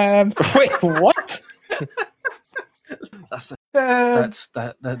 Wait, what? That's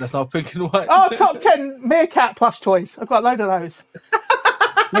not pink and white. Oh, top 10 meerkat plush toys. I've got a load of those.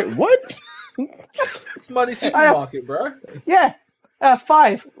 Wait, what? It's money supermarket, bro. Yeah,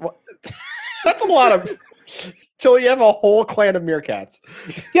 5. That's a lot of. Chili, you have a whole clan of meerkats.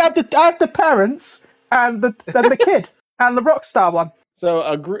 Yeah, I have the parents and the kid and the rock star one.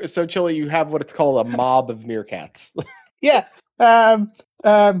 So so Chili, you have what it's called a mob of meerkats. Yeah.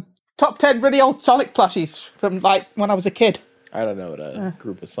 Top 10 really old Sonic plushies from like when I was a kid. I don't know what a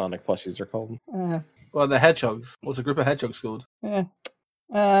group of Sonic plushies are called. Well, the hedgehogs. What's a group of hedgehogs called? Yeah.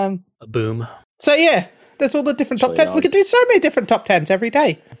 A boom. So yeah, there's all the different top 10. We could do so many different top 10s every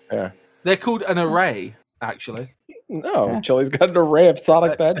day. Yeah. They're called an array, actually. No, Chili's got an array of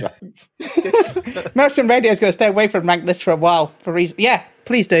Sonic the Hedgehogs. Merchant Radio is going to stay away from ranked lists for a while for reason. Yeah,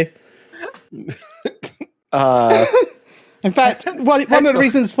 please do. In fact, one of the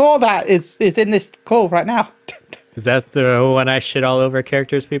reasons for that is in this call right now. Is that the one I shit all over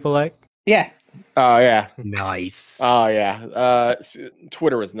characters people like? Yeah. Oh yeah. Nice. Oh yeah.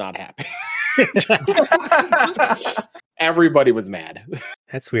 Twitter was not happy. Everybody was mad.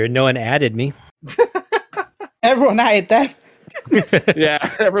 That's weird. No one added me. Everyone added them. Yeah,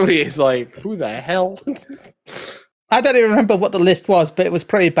 everybody is like, who the hell? I don't even remember what the list was, but it was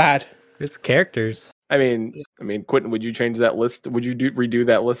pretty bad. It's characters. I mean, Quentin, would you change that list? Would you redo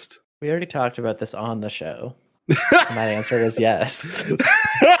that list? We already talked about this on the show. And my answer is yes.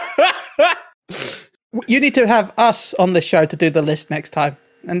 You need to have us on the show to do the list next time,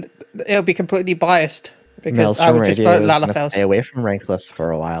 and it'll be completely biased because I would just vote Lalafels. Stay away from ranked lists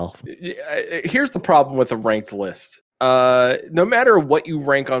for a while. Here's the problem with a ranked list. No matter what you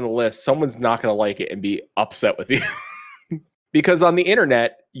rank on the list, someone's not going to like it and be upset with you. Because on the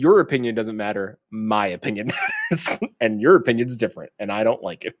internet, your opinion doesn't matter. My opinion matters. And your opinion's different. And I don't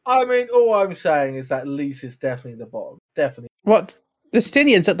like it. I mean, all I'm saying is that Lise is definitely the bottom. Definitely. What? The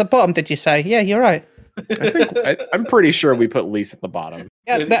Stinians at the bottom, did you say? Yeah, you're right. I'm pretty sure we put Lise at the bottom.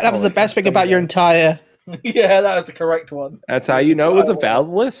 Yeah, that was the best thing about your entire... Yeah, that was the correct one. That's how you know it was a valid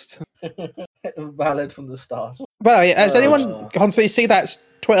list. Valid from the start. Well, yeah, has anyone constantly see that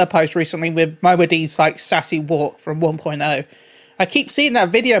Twitter post recently with Moedy's like sassy walk from 1.0? I keep seeing that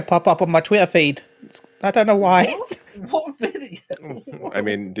video pop up on my Twitter feed. I don't know why. What video? I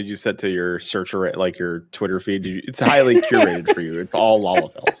mean, did you set to your search array, like your Twitter feed? It's highly curated for you. It's all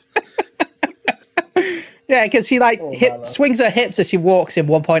Lalafels. Yeah, because she swings her hips as she walks in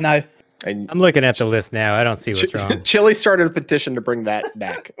 1.0. And I'm looking at the list now. I don't see what's wrong. Chili started a petition to bring that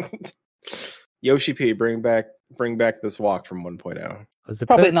back. Yoshi P, bring back this walk from 1.0. Was it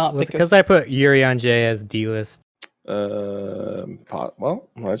Probably not, Was it because- because I put Yuri on J as D list? Well,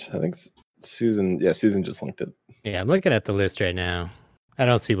 I think Susan. Yeah, Susan just linked it. Yeah, I'm looking at the list right now. I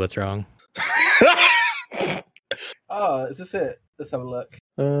don't see what's wrong. Oh, is this it? Let's have a look.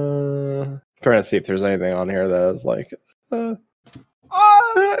 Trying to see if there's anything on here that I was like,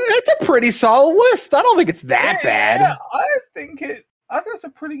 it's a pretty solid list. I don't think it's that bad. Yeah, I think it's a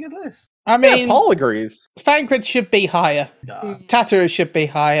pretty good list. I mean, Paul agrees. Fangrid should be higher. Nah. Tattoo should be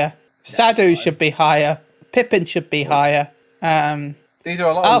higher. Sadu should be higher. Pippin should be higher. These are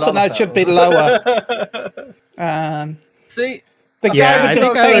a lot Alpha of Node should be lower. See, The Yeah, guy I with the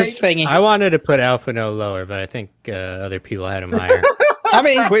think face thingy. I wanted to put Alpha No lower, but I think other people had him higher. I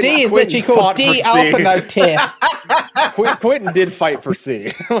mean, D is literally called fought for D C. Alpha Node tier. Quentin did fight for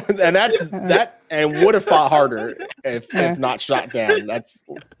C, and and would have fought harder if not shot down. That's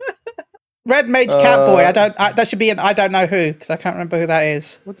Red Mage Catboy. That should be an I don't know who because I can't remember who that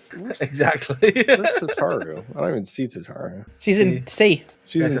is. where's exactly. Tataru? I don't even see Tataru. She's in C.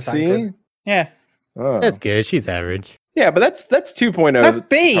 She's That's in a C. Fangrid. Yeah, Oh. That's good. She's average. Yeah, but that's 2.0. That's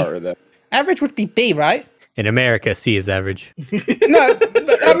B. Tataru, though. average would be B, right? In America, C is average. No,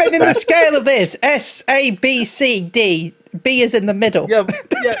 I mean in the scale of this, S A B C D. B is in the middle. Yeah,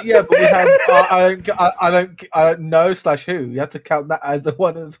 but we have. I don't know /who. You have to count that as the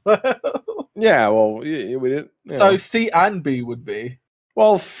one as well. Yeah, well, we didn't. So C and B would be.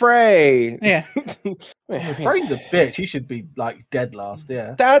 Well, Frey. Yeah. Frey's a bitch. He should be like dead last.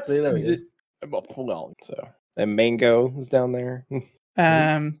 Yeah. That's See, there he is. well. So and Mango is down there.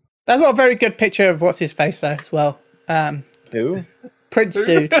 That's not a very good picture of what's his face though as well. Who? Prince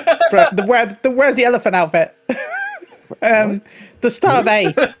dude. Where's the elephant outfit? The start of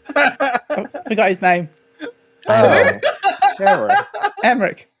A. Oh, forgot his name.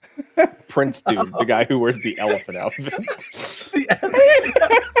 Emmerich. Prince dude, the guy who wears the elephant outfit.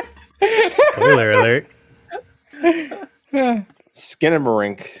 Spoiler alert.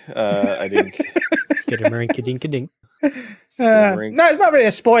 Skinamarink, I think. Skidamarinka-dinka-dink. No, it's not really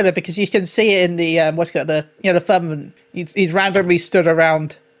a spoiler because you can see it in the the firmament. He's randomly stood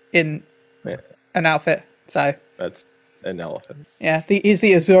around in an outfit. So That's an elephant. yeah, he's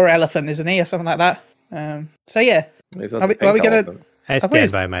the Azure elephant, isn't he, or something like that? So yeah, He's are we gonna? elephant. I thought it stand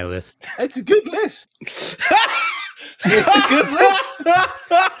was- by my list. It's a good list. It's a good list.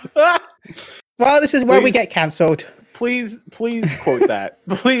 Well, this is where we Please. get cancelled. Please quote that.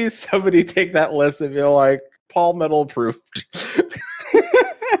 Please, somebody take that list and be like, Paul Metal approved.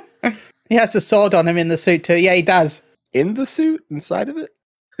 He has a sword on him in the suit too. Yeah, he does. In the suit? Inside of it?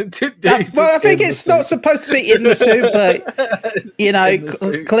 Well, I think it's not supposed to be in the suit, but In the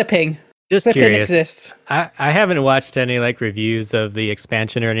suit. clipping. Just Clipping curious. exists. I haven't watched any like reviews of the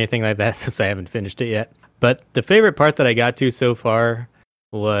expansion or anything like that since I haven't finished it yet. But the favorite part that I got to so far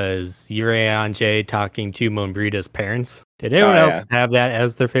was Urianger talking to Monbrida's parents. Did anyone else have that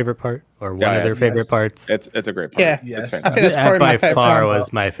as their favorite part or one of their favorite parts? It's a great part. Yeah. It's I think fantastic. that's probably by my favorite far part.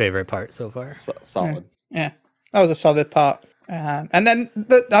 was my favorite part so far. Solid. Yeah, that was a solid part. And then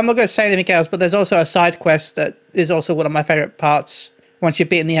I'm not going to say anything else, but there's also a side quest that is also one of my favorite parts. Once you've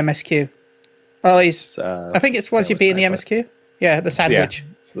beaten the MSQ, or at least I think it's once you've beaten the MSQ. Yeah, the sandwich.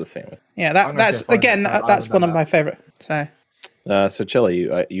 Yeah, it's the sandwich. Yeah, I'm gonna that's go find again it. I that's haven't one of done my that. favorite. So So Chili,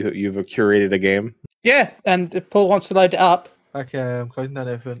 you've curated a game. yeah, and if Paul wants to load it up, Okay, I'm closing down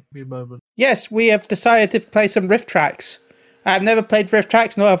everything. Give me a moment. yes, we have decided to play some Rift Tracks. I've never played Rift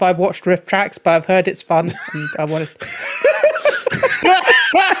Tracks, nor have I watched Rift Tracks, but I've heard it's fun, and I wanted.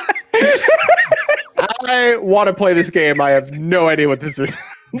 I want to play this game. I have no idea what this is.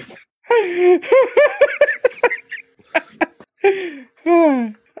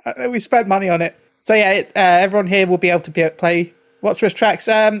 We spent money on it, so yeah. Everyone here will be able to play. What's Rift Tracks?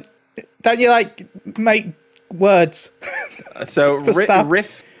 Don't you like make words? So For stuff.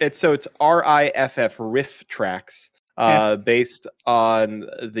 Riff. It's RIFF Riff Tracks. Based on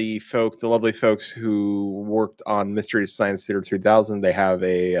the lovely folks who worked on Mystery Science Theater 3000. They have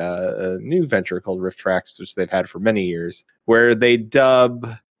a new venture called Riff Tracks, which they've had for many years, where they dub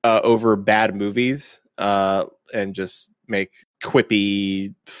over bad movies and just make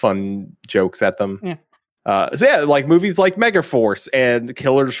quippy, fun jokes at them. Yeah. So yeah, like movies like Megaforce and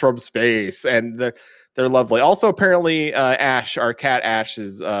Killers from Space, and they're lovely. Also, apparently, Ash, our cat Ash,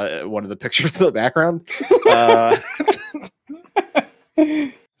 is one of the pictures in the background.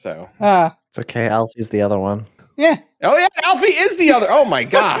 So, It's okay. Alfie's the other one. Yeah. oh yeah, Alfie is the other. Oh my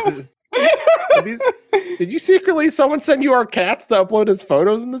god! Did you secretly someone send you our cats to upload his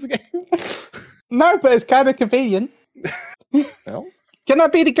photos in this game? No, but it's kind of convenient. Well, Can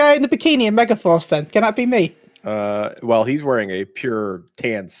that be the guy in the bikini in Megaforce then? Can that be me? well, he's wearing a pure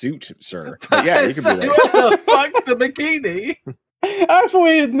tan suit, sir. But yeah, you can be there. What the fuck, the bikini? I thought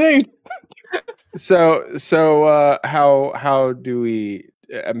he was nude. So how do we?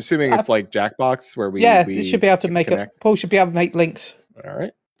 I'm assuming it's like Jackbox where we You should be able to make it. connect. Paul should be able to make links. All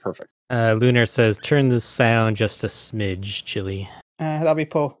right, perfect. Lunar says, turn the sound just a smidge, Chili. That'll be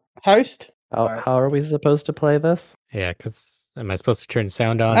Paul. Host? How are we supposed to play this? Yeah, because am I supposed to turn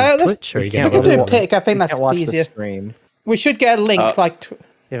sound on let's- Twitch? Or we you can't We gonna can go do to- pick. I think We that's can't watch easier. the stream. We should get a link.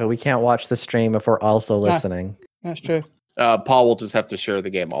 Yeah, but we can't watch the stream if we're also listening. That's true. Paul will just have to share the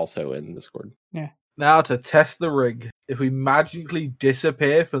game also in Discord. Now to test the rig. If we magically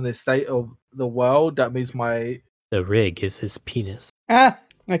disappear from the state of the world, that means my The rig is his penis.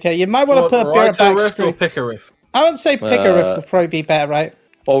 Okay. You might want to put a right bit of riff or backstory. pick a riff. I would say pick a riff would probably be better, right?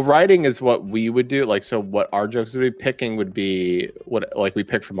 Well, writing is what we would do. Like, so what our jokes would be. Picking would be what like we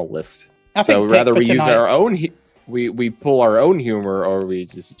pick from a list. I think So pick rather for we use tonight. our own. We pull our own humor, or we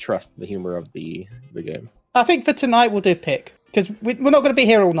just trust the humor of the game. I think for tonight we'll do pick because we're not going to be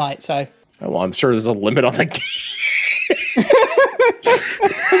here all night. So Oh, well, I'm sure there's a limit on the game.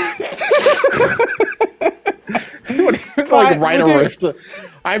 Like Right, write we'll a do-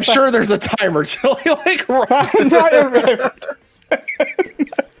 riff. I'm sure there's a timer, Chili. Like, Find Writer Rift.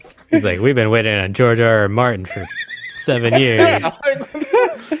 He's like, we've been waiting on George R. R. Martin for 7 years.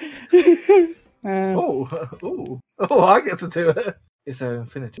 I get to do it. Is there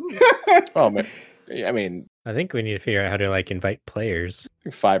infinity? Oh man, I mean, I think we need to figure out how to like invite players.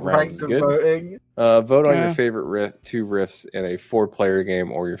 5 rounds Ranks is of good. voting. Vote on Yeah. your favorite 2 riffs in a 4-player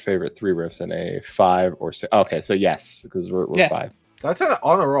game, or your favorite 3 riffs in a 5 or 6. Okay, so yes, because we're Yeah. 5 Did I turn it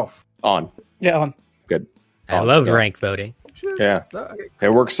on or off? on. Yeah, on. Good. I On, love yeah. rank voting. Sure. Yeah, No, okay.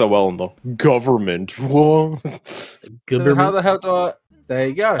 it works so well in the government. Whoa. So Goober. how the hell do I? There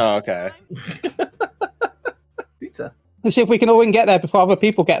you go. Oh, okay. Pizza. Let's see if we can all get there before other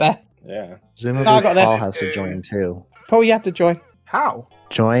people get there. Yeah. Presumably, I got that. Paul has to join too. Paul, you have to join. How?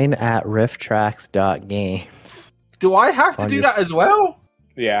 Join at rifftracks.games. Do I have to On do your that as well?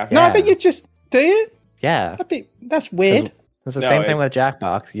 Yeah. No, I Yeah. think you just do it. Yeah, That's weird. it's the No, same thing it- with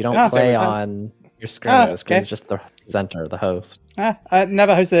Jackbox. You don't Ah, play so- on your screen. The screen okay. is just the presenter, the host. I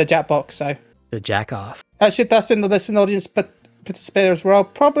never hosted a Jackbox, so So jack off. should that's in the listening audience, but participate as well.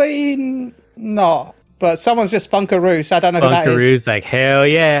 Probably not. But someone's just Funkaroo, so I don't know who that is. Bunkaroo's like, hell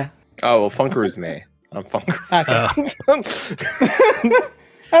yeah. Oh, well, Funkaroo's me. I'm Funkaroo. Okay.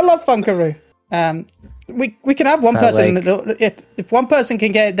 I love Funkaroo. We can have one Sound person. like- If one person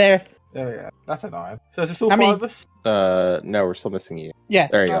can get there, Oh yeah, that's annoying. So is this all I mean- five of us? No, we're still missing you. yeah.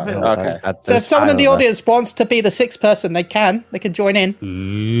 There you go. Oh, Okay. So if someone in the audience wants to be the 6th person, they can join in.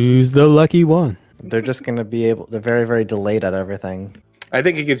 Who's the lucky one? They're just going to be able. They're very, very delayed at everything. I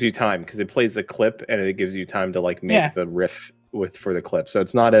think it gives you time because it plays the clip and it gives you time to like make Yeah. the riff for the clip. So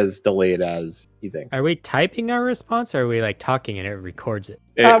it's not as delayed as you think. Are we typing our response or are we like talking and it records it?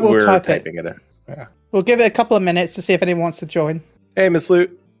 We'll We're type it. typing it. Yeah. We'll give it a couple of minutes to see if anyone wants to join. Hey, Miss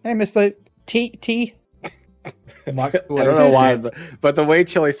Loot. Hey, Miss Luke. T. Mike, I don't know why, but the way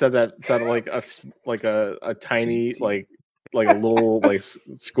Chili said that sounded like a tiny like a little like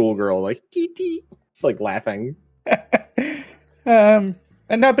schoolgirl like tee tee like laughing. And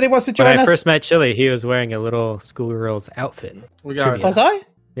nobody wants to join When I us. first met Chili, he was wearing a little schoolgirl's outfit. We got Trivia. Was I?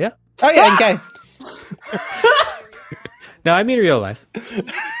 Yeah. Oh yeah, in game. No, I mean real life.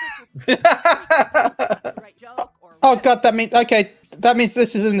 Oh god, that means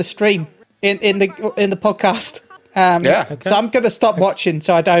this is in the stream in the podcast. Yeah. So I'm gonna stop watching.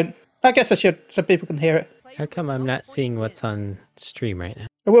 So I guess I should, so people can hear it. How come I'm not seeing what's on stream right now?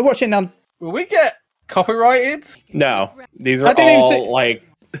 We're watching on. Will we get copyrighted? No, these are I didn't even all see- like.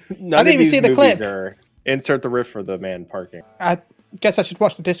 None I didn't of even these see the movies clip. Are, insert the riff for the man parking. I guess I should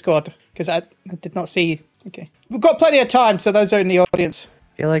watch the Discord because I did not see. Okay, we've got plenty of time. So those are in the audience.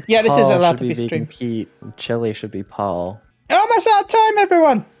 I feel like Yeah, this is Paul allowed should to be Vegan streamed. Pete, and Chili should be Paul. Almost out of time,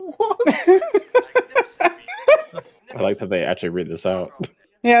 everyone. I like that they actually read this out.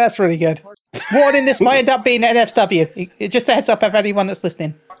 Yeah, that's really good. Warning: this might end up being NFW. It's just a heads up of anyone that's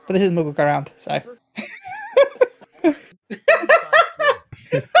listening. But this is Moogle Go Around, so.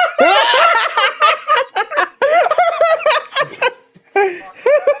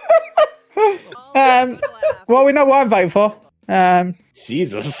 Well, we know what I'm voting for.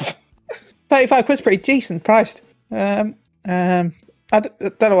 Jesus. 35 quid's pretty decent priced. I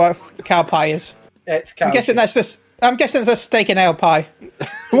don't know what a cow pie is. It's cow I'm guessing it's a steak and ale pie.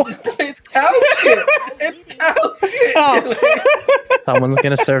 It's cow shit. It's cow shit. Oh. Someone's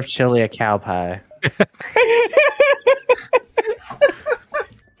gonna serve Chili a cow pie.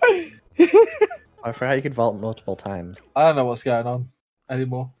 I forgot you could vault multiple times. I don't know what's going on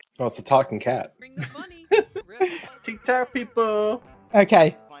anymore. Oh, it's a talking cat. TikTok people.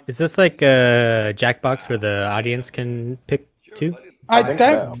 Okay. Is this like a Jackbox where the audience can pick two? I think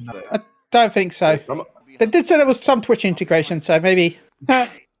don't think so. They did say there was some Twitch integration, so maybe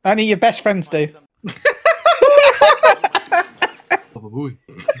only your best friends do.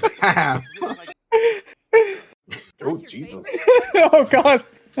 Oh, Jesus. Oh god.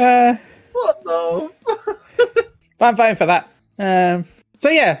 What the? But I'm voting for that. So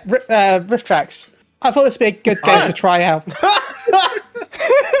yeah, Rift Tracks. I thought this would be a good game to try out.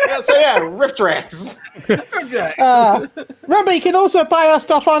 So yeah, riff tracks. Remember, you can also buy our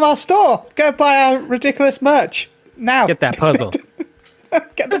stuff on our store. Go buy our ridiculous merch now. Get that puzzle.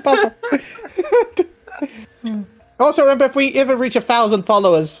 Get the puzzle. Also, remember, if we ever reach 1,000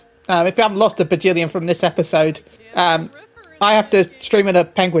 followers, if we haven't lost a bajillion from this episode, I have to stream in a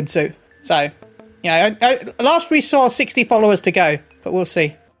penguin suit. So, last we saw 60 followers to go, but we'll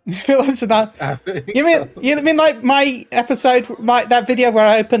see. You mean like my episode, that video where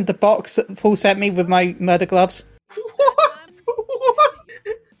I opened the box that Paul sent me with my murder gloves?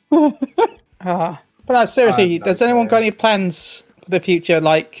 What? But no, seriously, does anyone got any plans for the future,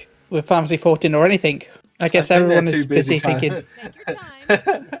 like with Final Fantasy 14 or anything. I guess everyone is too busy thinking.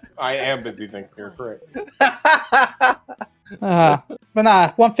 I am busy thinking. You're correct. But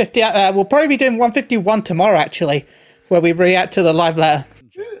nah, 150. We'll probably be doing 151 tomorrow, actually, where we react to the live letter.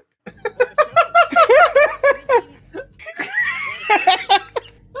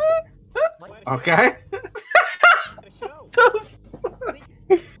 Okay.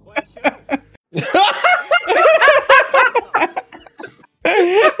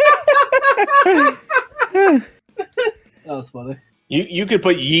 That was funny. You could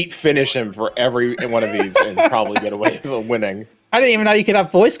put Yeet finish him for every one of these and probably get away with winning. I didn't even know you could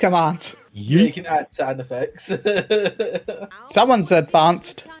have voice commands. Yeah, you can add sound effects. Someone's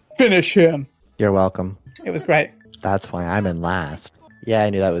advanced. Finish him. You're welcome. It was great. That's why I'm in last. Yeah, I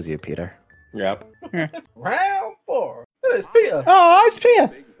knew that was you, Peter. Yeah. Round 4. Oh, it's Peter. Oh, it's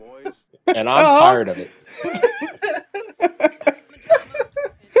Peter. And I'm tired of it.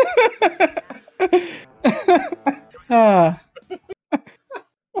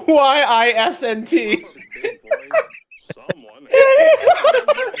 YISNT.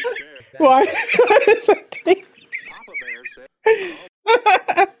 Why?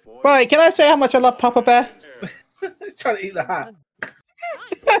 Right, can I say how much I love Papa Bear? He's trying to eat the hat.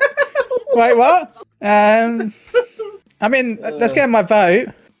 Wait, what? I mean, let's get my vote.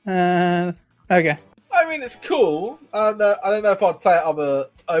 Okay. I mean, it's cool. I don't know if I'd play it over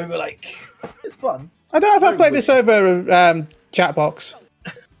like. It's fun. I don't know if I played this over Jackbox.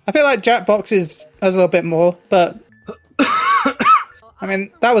 I feel like Jackbox has a little bit more, but I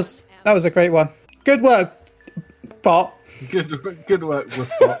mean, that was a great one. Good work, bot. Good work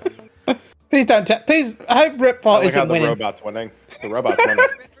with Bot. Please don't. Please, I hope Ripbot isn't the winning. robot's winning. The robot's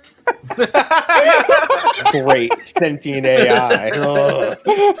winning. Great sentient AI. Ugh.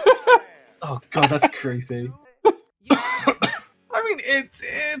 Oh god, that's creepy. I mean, it's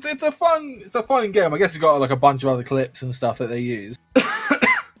a fun game. I guess it's got like a bunch of other clips and stuff that they use.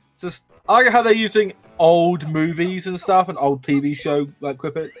 Just I like how they're using old movies and stuff and old TV show like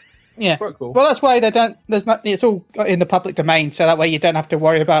quippets. Yeah. Quite cool. Well, that's why they don't. There's not. It's all in the public domain, so that way you don't have to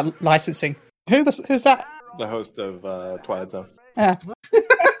worry about licensing. Who's that? The host of Twilight Zone. Yeah.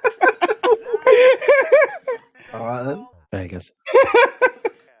 All right then. Vegas.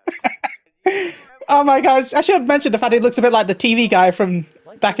 Oh my gosh! I should have mentioned the fact he looks a bit like the TV guy from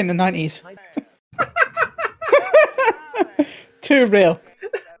back in the 90s. Too real.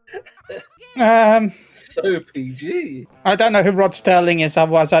 So PG. I don't know who Rod Sterling is,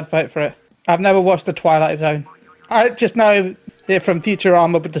 otherwise I'd vote for it. I've never watched The Twilight Zone. I just know it from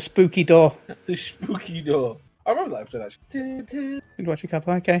Futurama with the spooky door. The spooky door. I remember that episode actually. You'd watch a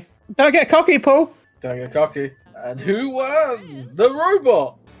couple, okay. Don't get cocky, Paul. Don't get cocky. And who won? The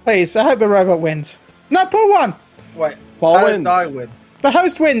robot. Please, I hope the robot wins. No, Paul won. Wait, Paul how wins. did I win? The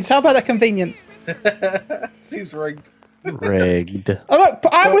host wins. How about that convenient? Seems rigged. Rigged. Oh look,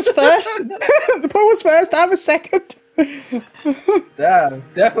 I was first. Paul was first. I was second. Damn,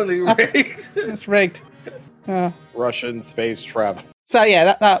 definitely rigged. It's rigged. Russian space trap. So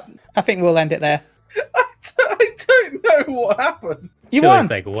yeah, that I think we'll end it there. I don't know what happened. You Chili's won.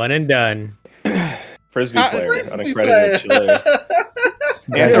 like one and done. Frisbee player. Frisbee Unaccredited chili.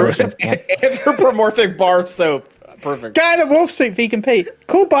 Anthropomorphic bar soap. Perfect. Guy in a wolf suit, vegan Pete.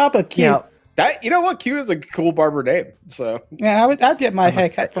 Cool barbecue. Yeah. That, you know what? Q is a cool barber name. So Yeah, I'd get my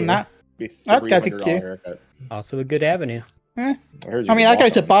haircut from that. be I'd go to $300 Q. haircut. Also a good avenue. Eh. I heard you I mean, could I go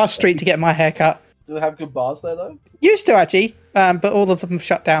walk to on Bar it. Street to get my haircut. Do they have good bars there though? Used to actually, but all of them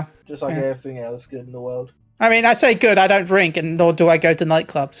shut down. Just like everything else good in the world. I mean, I say good. I don't drink, and nor do I go to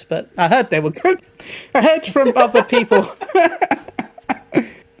nightclubs. But I heard they were good. I heard from other people.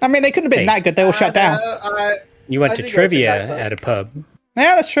 I mean, they couldn't have been that good. They all shut down. You went I to did go to trivia nightclub. at a pub.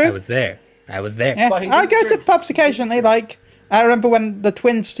 Yeah, that's true. I was there. Yeah, But he I didn't go to drink. pubs occasionally. Like I remember when the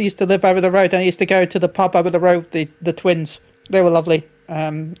twins used to live over the road, and I used to go to the pub over the road. The twins, they were lovely.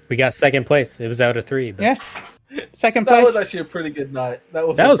 We got second place. It was out of 3. But Yeah, second That place. was actually a pretty good night. That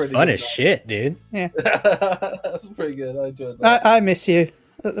was fun as shit, dude. That's pretty good. I enjoyed that. I miss you.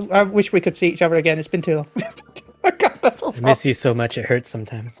 I wish we could see each other again. It's been too long. Oh, God, that's a I lot. miss you so much it hurts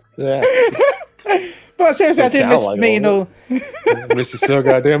sometimes. Yeah. But seriously, I Doesn't did miss sound like meeting all all. Miss you so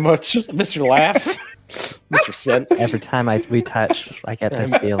goddamn much. Miss your laugh. Miss your scent. Every time we touch, I get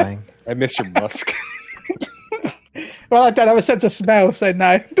this feeling. I miss your musk. Well, I don't have a sense of smell, so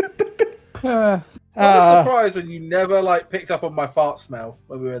no. I was surprised when you never picked up on my fart smell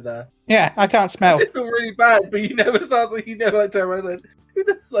when we were there. Yeah, I can't smell. It felt really bad, but you never turned around and said, "Who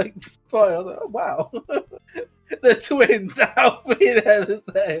the fart?" I was like, "Oh wow." The twins, Alfie and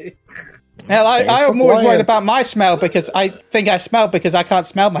Elise. Hell, Thanks I'm for always worried playing. about my smell because I think I smell because I can't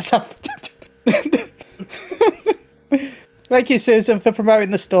smell myself. Thank you, Susan, for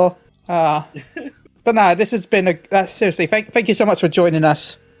promoting the store. But no, this has been seriously. Thank you so much for joining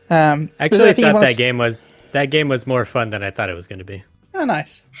us. Actually, I thought that game was more fun than I thought it was going to be. Oh,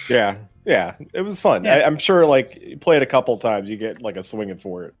 nice. Yeah, it was fun. Yeah. I'm sure, like, you play it a couple times, you get like a swinging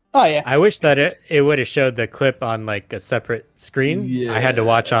for it. Oh yeah. I wish that it would have showed the clip on like a separate screen. Yeah. I had to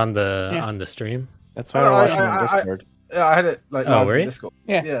watch on the stream. That's why we're watching on Discord. Yeah, I had it like Oh, live were in you? Discord.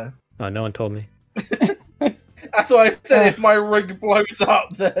 Yeah. Yeah. Oh, no one told me. That's why I said if my rig blows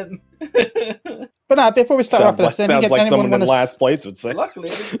up, then. But no, before we start wrapping up, Sounds like someone in last place would say. Luckily,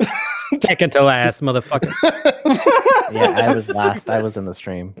 Second to last, motherfucker. Yeah, I was last. I was in the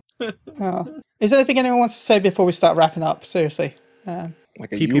stream. Is there anything anyone wants to say before we start wrapping up? Seriously.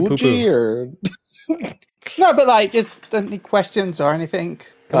 Like a Pee-pee eulogy poo-poo. or No, but like, is there any questions or anything?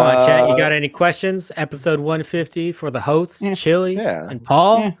 Come on, chat. You got any questions? Episode 150 for the hosts, Chili Yeah. and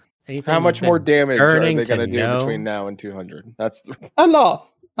Paul. Yeah. Anything how much you've more been damage are burning they to going to do know? between now and 200? That's A lot.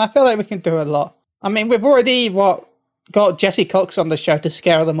 I feel like we can do a lot. I mean, we've already got Jesse Cox on the show to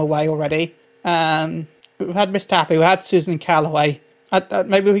scare them away already. We've had Miss Tappy, we had Susan Calloway.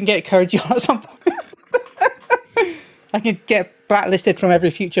 Maybe we can get Koji on at some point. I can get blacklisted from every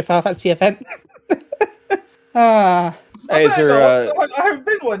future Final Fantasy event. Hey, is there? I haven't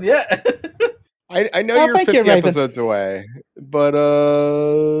been one yet. I know Oh, you're thank you, 50 Raven. episodes away, but I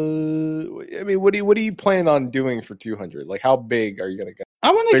mean, what do you plan on doing for 200? Like, how big are you gonna go?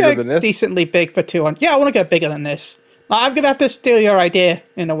 I want to Bigger go than this? decently big for 200. Yeah, I want to go bigger than this. Like, I'm gonna have to steal your idea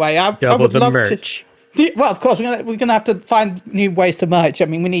in a way. I Double would the love merch. to. Well, of course, we're gonna have to find new ways to merch. I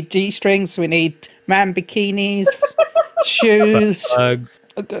mean, we need G-strings, we need man bikinis, shoes. Bugs.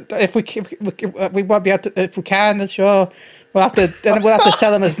 If we won't be able to, if we can, sure. We'll have to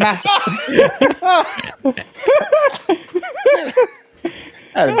sell them as mass.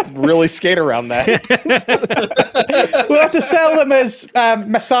 I'd really skate around that. We'll have to sell them as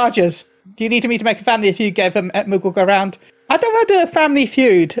massages. Do you need me to make a family feud game for Moogle go around? I don't want to do a family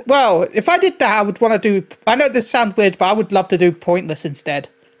feud. Well, if I did that, I would want to do. I know this sounds weird, but I would love to do pointless instead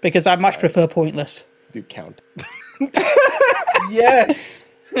because I much prefer pointless. Do count. Yes.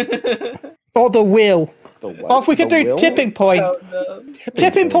 Or the wheel. The what? Or if we could The do will? tipping point. Oh, no.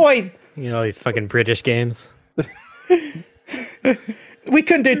 Tipping point. You know, these fucking British games. We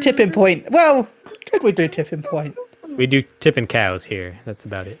couldn't do tipping point. Well, could we do tipping point? We do tipping cows here. That's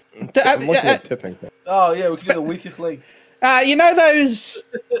about it. I'm looking at tipping. Oh yeah, we can do the weakest link. You know those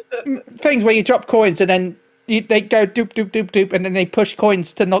things where you drop coins and then they go doop doop doop doop and then they push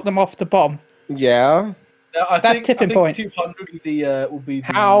coins to knock them off the bomb. Yeah. That's tipping point. 200 will be the,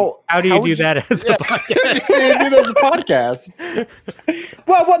 How do you would do that as a podcast? You do that as a podcast.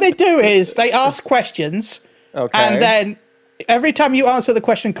 Well, what they do is they ask questions, Okay. and then every time you answer the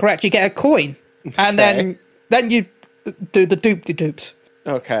question correct, you get a coin, and then you do the doop de doops.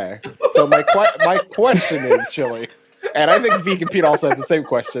 Okay. So my question is, Chili, and I think Vegan Pete also has the same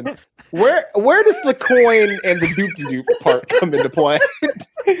question. Where does the coin and the doop part come into play?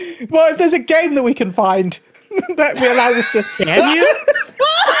 Well, if there's a game that we can find that will allow us to. Can you?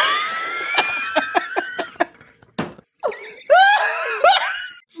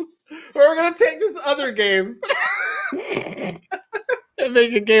 We're gonna take this other game and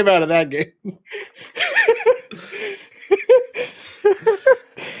make a game out of that game.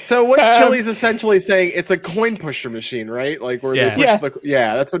 So what Chili's essentially saying, it's a coin pusher machine, right? Like where they push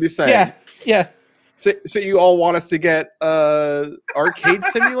that's what he's saying. Yeah. So you all want us to get arcade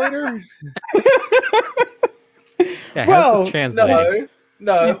simulator? Yeah, Well, how's this translating?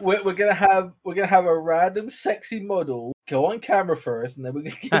 No, we're gonna have a random sexy model go on camera first, and then we're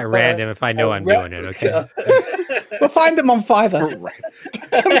gonna give Not her random if I know a I'm doing it, okay? replica. We'll find them on Fiverr.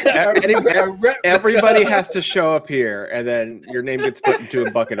 Everybody has to show up here, and then your name gets put into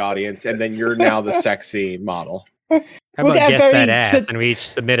a bucket audience, and then you're now the sexy model. How We'll about get a guess very that ass, and we each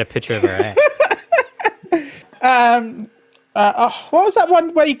submit a picture of our ass? What was that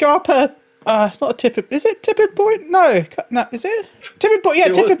one where you go up a? It's not a tipping. Is it tipping point? No, is it tipping point? Yeah,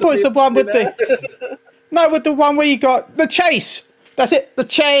 tipping point's the one with the. No, with the one where you got the chase. That's it. The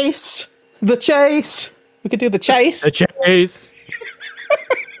chase. The chase. We could do the chase. The chase.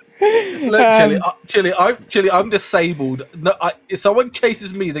 Look, Chili, I'm disabled. No, if someone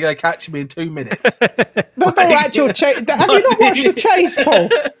chases me, they're gonna catch me in 2 minutes. There's no actual chase. Have you not watched the chase, Paul?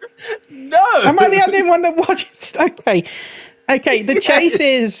 No. Am I the only one that watches? Okay. The chase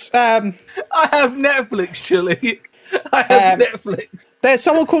is. I have Netflix, Chili. I have Netflix. There's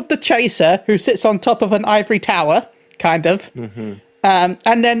someone called the Chaser who sits on top of an ivory tower, kind of. Mm-hmm.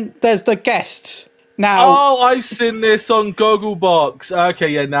 And then there's the guests. Now, Oh, I've seen this on Gogglebox. Okay,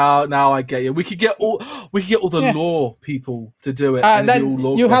 yeah, now I get you. We could get all the law people to do it. and it'd be then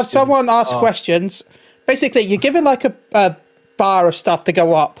all law you have questions. someone ask Oh. questions. Basically, you're given like a bar of stuff to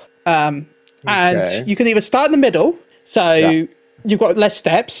go up, and Okay. you can either start in the middle, so you've got less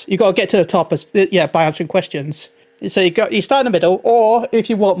steps. You've got to get to the top by answering questions. So you start in the middle, or if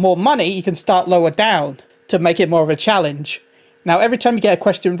you want more money, you can start lower down to make it more of a challenge. Now, every time you get a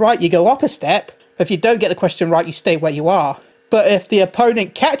question right, you go up a step. If you don't get the question right, you stay where you are. But if the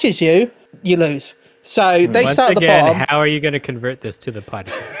opponent catches you, you lose. So they Once start at the again, bottom. how are you going to convert this to the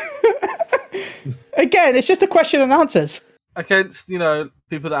podcast? Again, it's just a question and answers. Against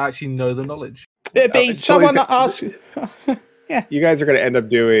people that actually know the knowledge. It'd be someone that asks. You guys are going to end up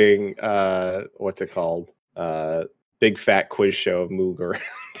doing what's it called? Big fat quiz show of Moogle.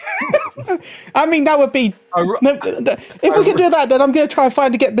 I mean, that would be. If we can do that, then I'm going to try and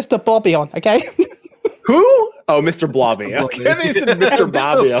find to get Mr. Bobby on. Okay. Who? Oh, Mr. Blobby. Okay, they said Mr.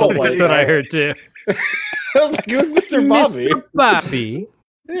 Bobby. I was like, That's what I heard too. I was like, it was Mr. Bobby. Mr. Bobby.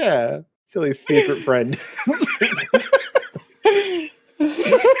 Yeah, Chili's secret friend.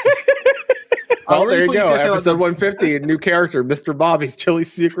 Oh, there you go. Episode 150, a new character, Mr. Bobby's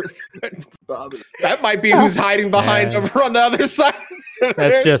Chili's secret friend. Bobby. That might be who's hiding behind over on the other side.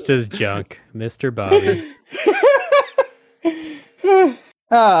 That's just his junk, Mr. Bobby.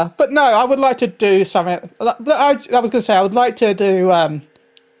 But no, I would like to do something. I was going to say, I would like to do,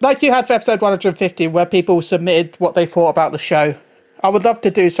 like you had for episode 150, where people submitted what they thought about the show. I would love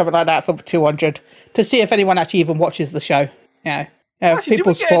to do something like that for 200 to see if anyone actually even watches the show. Actually,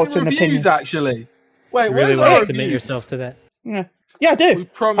 people's did we get thoughts any and reviews, opinions. Actually, wait, You really where's want our to submit reviews? yourself to that? Yeah, I do. We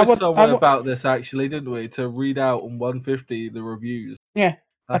promised I someone would- about this actually, didn't we? To read out on 150 the reviews. Yeah,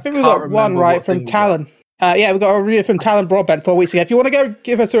 I think we can't got one remember right what from thing we got. Talon. We got a review from Talon Broadbent 4 weeks ago. If you want to go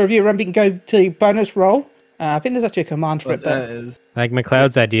give us a review, remember you can go to bonus roll. I think there's actually a command for it, But but there it is. Like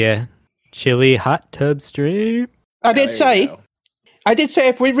McLeod's idea. Chili hot tub stream. I did say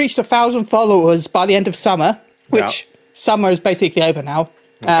if we reached 1,000 followers by the end of summer, which summer is basically over now,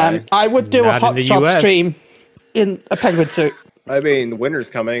 I would do a Not in hot the tub US. stream in a penguin suit. I mean, winter's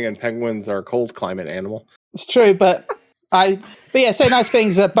coming, and penguins are a cold climate animal. It's true, but yeah, say nice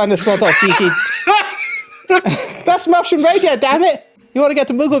things at bonusroll.gg. That's Mushroom Radio, damn it! You want to get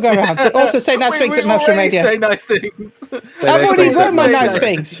to Moogle go around, but also say nice things at Mushroom Radio. Say nice things. I've already things. wrote my Say nice nice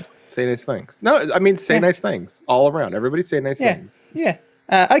things. Say nice things. No, I mean, say nice things all around. Everybody say nice Yeah. things. Yeah.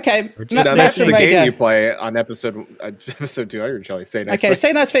 Okay. Or just Now, that's the Mushroom game Radio. you play on episode 200, Charlie. Say nice Okay, things.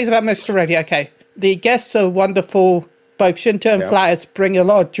 say nice things about Mr. Radio. Okay. The guests are wonderful. Both Shinto and Yeah. Flatters bring a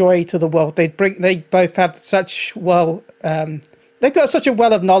lot of joy to the world. They both have such they've got such a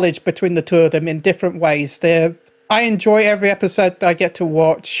well of knowledge between the two of them in different ways. I enjoy every episode that I get to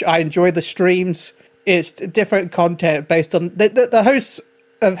watch. I enjoy the streams. It's different content based on the hosts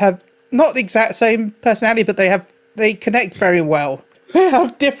have not the exact same personality, but they connect very well. They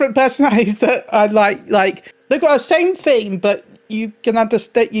have different personalities that I like. Like they've got the same theme, but you can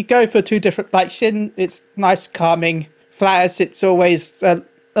understand. You go for two different. Like Shin, it's nice, calming. Flatters, it's always a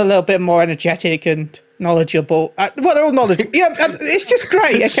little bit more energetic and knowledgeable. Well, they're all knowledgeable. Yeah, it's just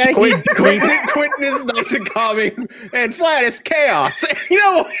great. Okay. Quentin is nice and calming, and Flat is chaos. You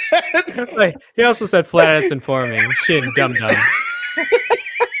know what? Like, he also said flat ass informing. Shin dum dum.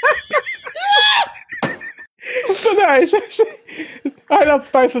 But no, I love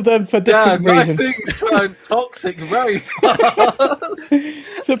both of them for different Nice reasons. things turn toxic very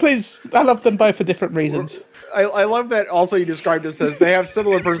fast. So please, I love them both for different reasons. I love that. Also, you described us as they have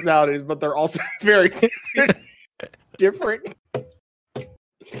similar personalities, but they're also very different.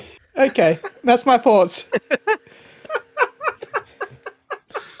 Okay, that's my thoughts.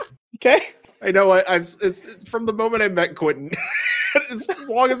 Okay. I know. It's from the moment I met Quentin, as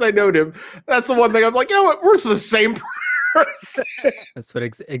long as I knowed him, that's the one thing I'm like, you know what? We're the same person.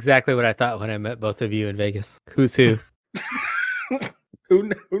 That's exactly what I thought when I met both of you in Vegas. Who's who? Who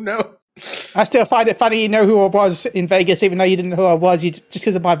knows? I still find it funny you know who I was in Vegas, even though you didn't know who I was, just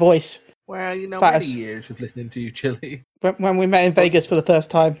because of my voice. Well, you know, That's- many years of listening to you, Chili. When we met in Vegas for the first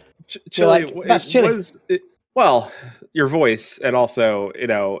time. Chili, like, that's Chili. Well, your voice, and also, you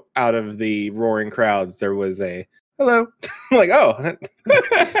know, out of the roaring crowds, there was a hello. I'm like, oh,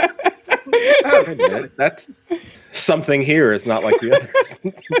 that's something here is not like the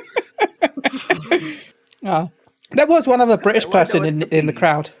others. There was one other British person in the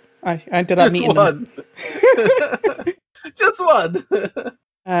crowd. I ended up meeting them. Just one.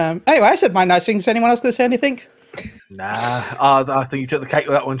 Anyway, I said my nice things. Is anyone else going to say anything? Nah, I think you took the cake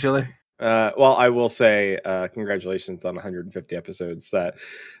with that one, Chili. Well, I will say congratulations on 150 episodes. That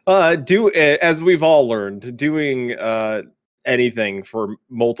as we've all learned, doing anything for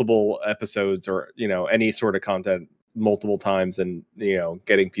multiple episodes or any sort of content multiple times and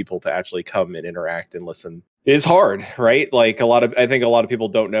getting people to actually come and interact and listen is hard, right? Like I think a lot of people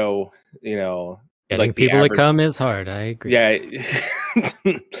don't know, Getting like people to come is hard. I agree. Yeah.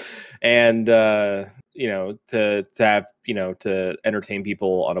 And to have to entertain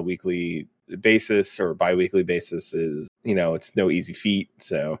people on a weekly basis or bi-weekly basis is it's no easy feat.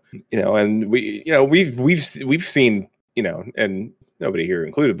 So and we've seen and nobody here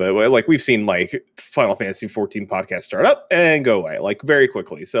included, but like we've seen like Final Fantasy 14 podcast start up and go away like very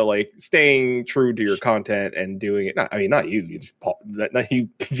quickly. So like staying true to your content and doing it. Not you, not you,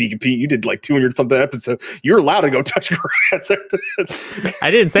 Vegan Pete. You did like 200 something episodes. You're allowed to go touch grass.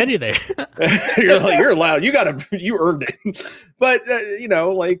 I didn't send you there. You're allowed. You earned it. But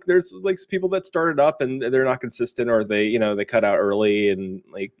like there's like people that started up and they're not consistent, or they they cut out early, and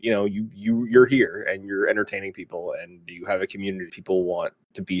like you're here and you're entertaining people and you have a community. People want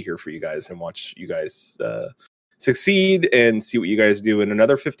to be here for you guys and watch you guys succeed and see what you guys do in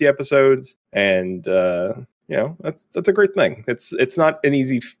another 50 episodes. And that's a great thing. It's not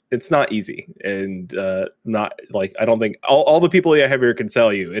easy, and not like I don't think all the people I have here can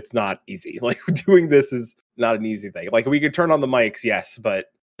tell you it's not easy. Like doing this is not an easy thing. Like we could turn on the mics, yes,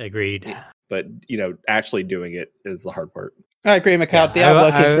 but agreed. But actually doing it is the hard part. I agree, McLeod. The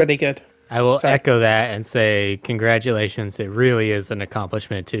artwork is really good. I will echo that and say congratulations. It really is an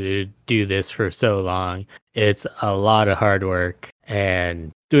accomplishment to do this for so long. It's a lot of hard work,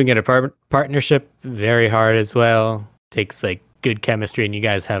 and doing it a partnership, very hard as well. Takes like good chemistry, and you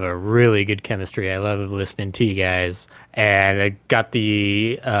guys have a really good chemistry. I love listening to you guys, and I got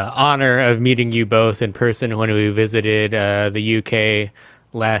the honor of meeting you both in person when we visited the UK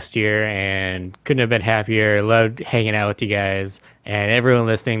last year, and couldn't have been happier. Loved hanging out with you guys, and everyone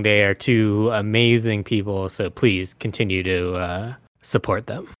listening. They are two amazing people, so please continue to support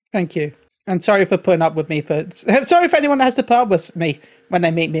them. Thank you. And sorry for putting up with me. Sorry if anyone has to put up with me when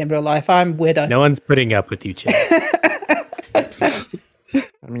they meet me in real life. I'm weirdo. No one's putting up with you, Chip.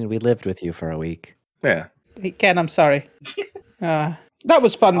 I mean, we lived with you for a week. Yeah. Ken, I'm sorry. That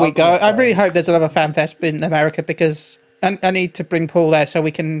was fun week. I really hope there's another fan fest in America, because I need to bring Paul there so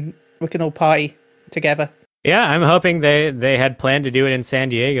we can all party together. Yeah, I'm hoping they had planned to do it in San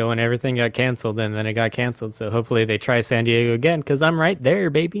Diego and everything got canceled, and then it got canceled. So hopefully they try San Diego again, because I'm right there,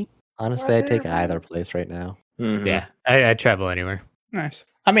 baby. Honestly, I'd take either place right now. Mm-hmm. Yeah, I'd travel anywhere. Nice.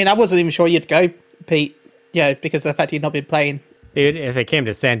 I mean, I wasn't even sure you'd go, Pete. Yeah, because of the fact you'd not been playing. Dude, if it came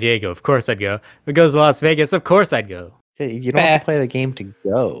to San Diego, of course I'd go. If it goes to Las Vegas, of course I'd go. Yeah, you don't have to play the game to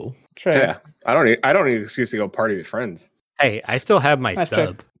go. True. Yeah, I don't need an excuse to go party with friends. Hey, I still have my That's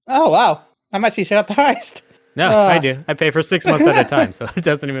sub. true. Oh, wow. I'm actually surprised. No, I do. I pay for 6 months at a time, so it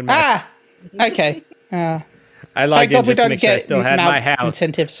doesn't even matter. Okay. I logged in we just to don't make sure I get still had my house,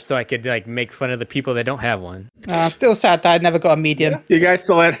 incentives. so I could like make fun of the people that don't have one. I'm still sad that I never got a medium. You guys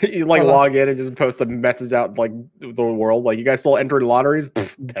still log in and just post a message out like the world? Like you guys still entering lotteries?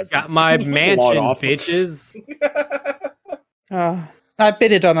 Got my mansion, bitches. I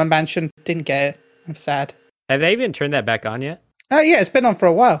bidded on a mansion, didn't get it. I'm sad. Have they even turned that back on yet? Oh yeah, it's been on for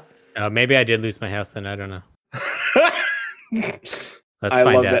a while. Oh, maybe I did lose my house then. I don't know. Let's I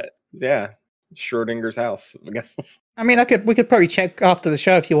find love out. that. Yeah, Schrodinger's house. I guess. I mean, we could probably check after the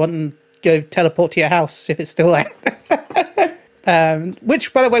show if you want and go teleport to your house if it's still there.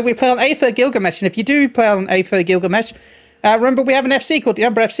 Which, by the way, we play on Aether Gilgamesh, and if you do play on Aether Gilgamesh, remember we have an FC called the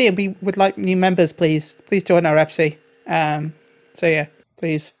Umber FC, and we would like new members. Please join our FC. So yeah,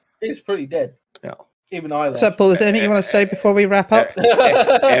 please. It's pretty dead. Yeah. Even I left. So, Paul, is there anything you want to say before we wrap up?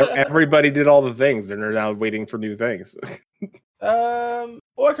 Everybody did all the things, and they're now waiting for new things.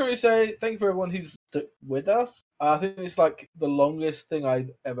 All I can really say, thank you for everyone who's stuck with us. I think it's like the longest thing I've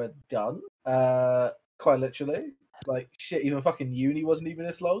ever done. Quite literally. Like, shit, even fucking uni wasn't even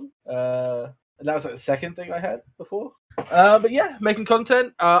this long. And that was like the second thing I had before. But yeah, making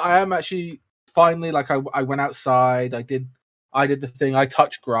content. I am actually finally, like, I went outside, I did the thing, I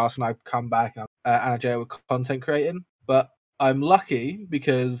touched grass, and I've come back and I enjoy with content creating. But I'm lucky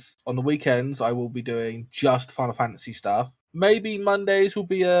because on the weekends I will be doing just Final Fantasy stuff. Maybe Mondays will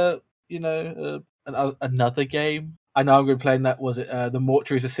be another game. I know I'm going to be playing that. Was it the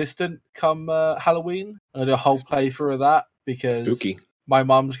Mortuary's Assistant come Halloween? I'm going to do a whole playthrough of that because Spooky. My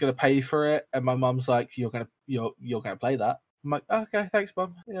mum's going to pay for it, and my mum's like, "You're gonna play that." I'm like, "Okay, thanks,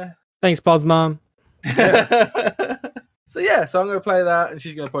 mum." Yeah. Thanks, Paul's mom. So I'm going to play that, and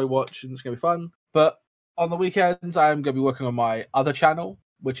she's going to probably watch, and it's going to be fun. But on the weekends, I'm going to be working on my other channel,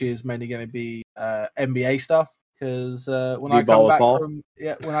 which is mainly going to be NBA stuff. Because when Do ball with Paul?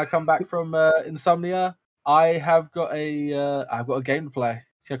 when I come back from Insomnia, I've got a game to play.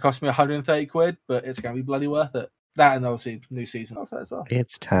 It's going to cost me 130 quid, but it's going to be bloody worth it. That and obviously new season of that as well.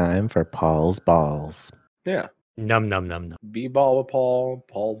 It's time for Paul's balls. Yeah. Num num num num. B-ball with Paul,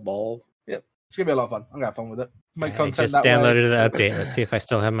 Paul's balls. Yep, it's gonna be a lot of fun. I'm gonna have fun with it. Make I content just that downloaded way. the update. Let's see if I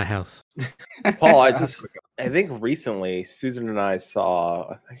still have my house. Paul, I think recently Susan and I saw,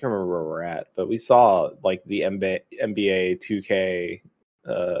 I can't remember where we're at, but we saw like the NBA 2K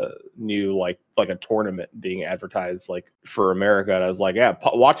new like a tournament being advertised like for America, and I was like, yeah,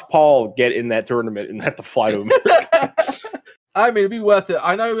 watch Paul get in that tournament and have to fly to America. I mean, it'd be worth it.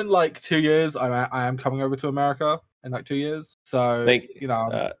 I know in like 2 years, I am coming over to America in like 2 years. So,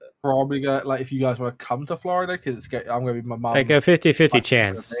 I'm probably gonna, like, if you guys want to come to Florida, because I'm going to be my mom. Like a 50-50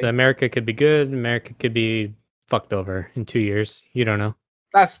 chance. America could be good. America could be fucked over in 2 years. You don't know.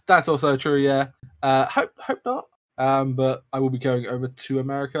 That's also true, yeah. Hope not. But I will be going over to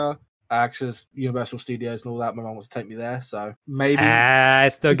America. Access Universal Studios and all that. My mom wants to take me there, so maybe. I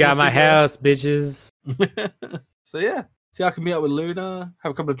still got my house, bitches. So yeah. See, I can meet up with Luna,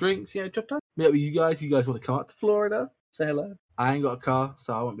 have a couple of drinks, job done. Meet up with you guys. You guys want to come up to Florida? Say hello. I ain't got a car,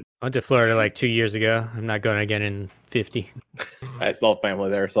 so I won't be. I went to Florida like 2 years ago. I'm not going again in 50. I still have family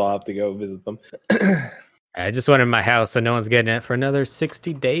there, so I'll have to go visit them. I just wanted my house, so no one's getting it for another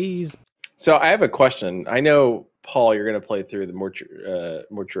 60 days. So I have a question. I know, Paul, you're going to play through the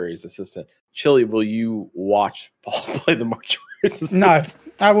mortuary's assistant. Chili, will you watch Paul play the mortuary's assistant? No,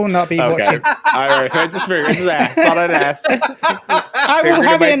 I will not be watching. All right, I just asked. Thought I'd ask. I will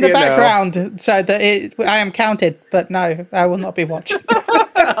have it in the background so that I am counted, but no, I will not be watching.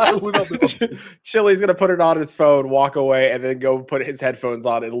 Chili's going to put it on his phone, walk away, and then go put his headphones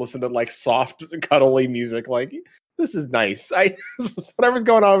on and listen to like soft, cuddly music. Like, this is nice. Whatever's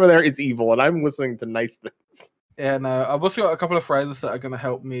going on over there is evil, and I'm listening to nice things. Yeah, no, I've also got a couple of friends that are going to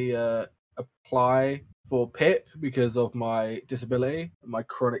help me apply for PIP because of my disability, my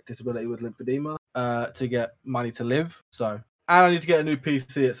chronic disability with lymphedema, to get money to live. So, and I need to get a new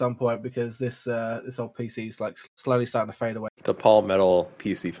PC at some point because this old PC is like slowly starting to fade away. The Paul Metal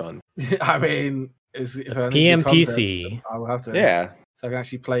PC Fund. I mean, if I need PMPC. content, I will have to. Yeah. So I can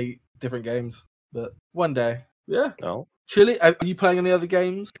actually play different games. But one day, yeah. No. Chili, are you playing any other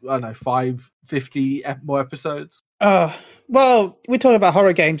games? I don't know, 50 more episodes? Well, we talked about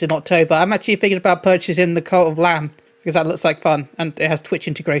horror games in October. I'm actually thinking about purchasing the Cult of Lamb because that looks like fun and it has Twitch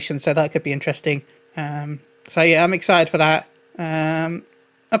integration, so that could be interesting. So yeah, I'm excited for that.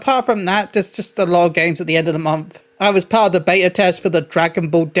 Apart from that, there's just a lot of games at the end of the month. I was part of the beta test for the Dragon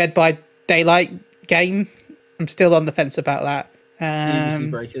Ball Dead by Daylight game. I'm still on the fence about that.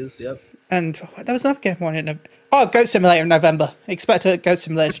 BBC Breakers, yep. And there was another game one in Goat Simulator in November. Expect a Goat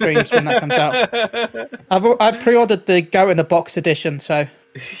Simulator streams when that comes out. I've pre-ordered the Goat in a Box edition, so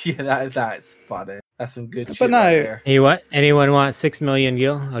yeah, that's funny. That's some good shit. But no, right there. Anyone want 6 million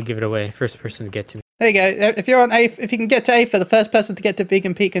gil? I'll give it away. First person to get to me. There you go. If you're on A, if you can get to A for the first person to get to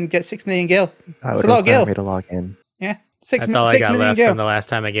Vegan Peak and get 6 million gil, it's a lot of gil. Me to log in. Yeah, That's all I got left from the last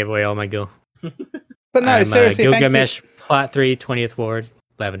time I gave away all my gil. But no, seriously, Gilgamesh, Plot 3, 20th Ward,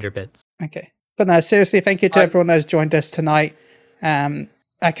 Lavender Bits. Okay. But no, seriously, thank you to everyone who's joined us tonight. I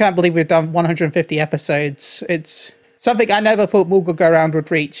can't believe we've done 150 episodes. It's something I never thought Moogle Go Around would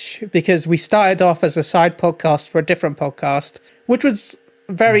reach because we started off as a side podcast for a different podcast, which was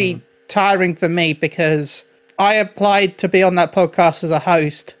very tiring for me because I applied to be on that podcast as a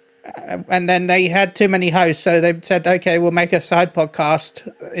host. And then they had too many hosts, so they said, okay, we'll make a side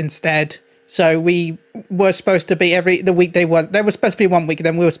podcast instead. So we were supposed to be the week they were supposed to be 1 week, and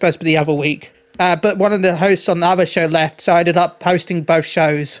then we were supposed to be the other week. But one of the hosts on the other show left, so I ended up hosting both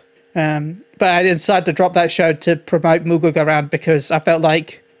shows. But I decided to drop that show to promote Moogle Go Around because I felt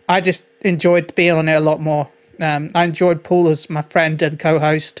like I just enjoyed being on it a lot more. I enjoyed Paul as my friend and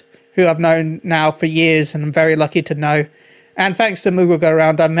co-host, who I've known now for years, and I'm very lucky to know. And thanks to Moogle Go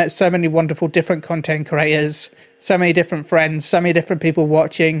Around, I've met so many wonderful different content creators, so many different friends, so many different people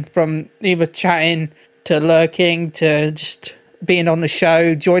watching, from either chatting to lurking to just being on the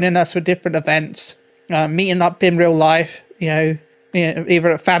show, joining us for different events, meeting up in real life, either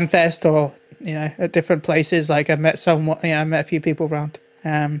at FanFest or, at different places. Like I met I met a few people around.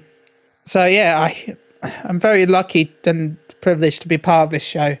 So yeah, I'm very lucky and privileged to be part of this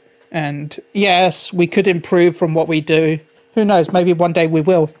show. And yes, we could improve from what we do. Who knows? Maybe one day we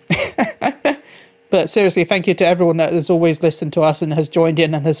will. But seriously, thank you to everyone that has always listened to us and has joined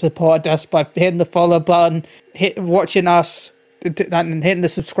in and has supported us by hitting the follow button, watching us, and hitting the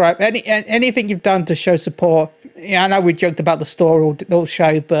subscribe. Anything you've done to show support I know we joked about the store all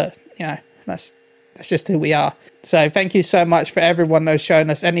show, but that's just who we are. So thank you so much for everyone who's shown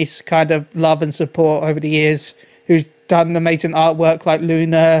us any kind of love and support over the years, who's done amazing artwork like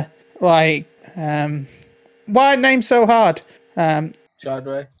Luna, like why are names so hard?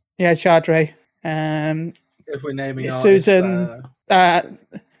 Chardre. Yeah, Chardre. If we're naming Susan.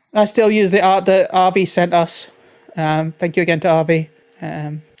 I still use the art that Arvi sent us. Thank you again to Arvi.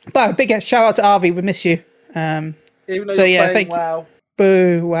 But a big shout out to Arvi. We miss you. even though you're playing WoW.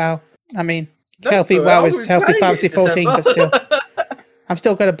 Boo, WoW. I mean, Don't healthy boo it, WoW I'll is be healthy playing fantasy it, 14, but still. I'm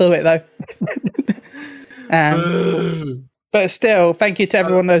still going to boo it though. Boo. But still, thank you to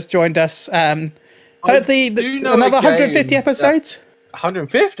everyone that's joined us. Hopefully, do know another a game 150 episodes.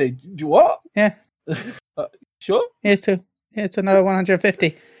 150? Do what? Yeah. Sure. Here's to another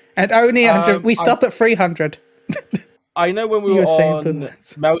 150. And only 100. We stop at 300. I know when we You were were saying on boo.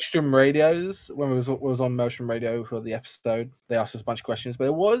 Maelstrom Radios, when we was on Maelstrom Radio for the episode, they asked us a bunch of questions, but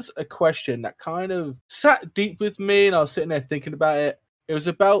there was a question that kind of sat deep with me, and I was sitting there thinking about it. It was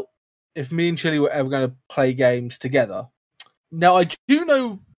about if me and Chili were ever going to play games together. Now, I do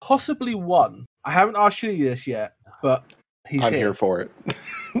know possibly one. I haven't asked Chili this yet, but I'm here for it.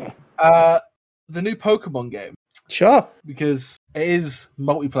 The new Pokemon game, Sure. because it is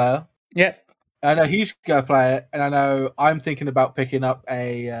multiplayer. Yeah. I know he's going to play it, and I know I'm thinking about picking up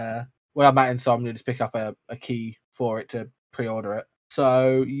when I'm at Insomnia, just pick up a key for it to pre-order it.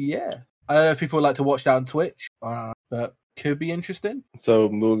 So, yeah. I don't know if people would like to watch that on Twitch, but could be interesting. So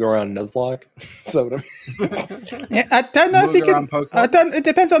moving around Nuzlocke. So what I mean. Yeah, I don't know if you can. It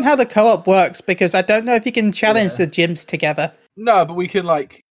depends on how the co-op works, because I don't know if you can challenge the gyms together. No, but we can do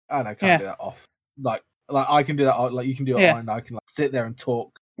that off. Like I can do that. Like you can do it on. And I can sit there and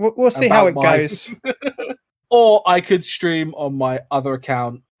talk. We'll see how it goes. Or I could stream on my other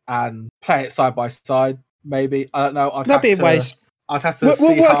account and play it side by side. Maybe, I don't know. There'll be ways. I'd have to.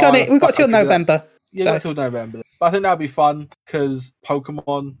 We'll work on it. We've got till November. Yeah, got till November. But I think that'd be fun because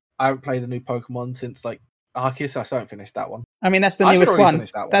Pokemon. I haven't played a new Pokemon since Arceus. I still haven't finished that one. I mean, that's the newest one.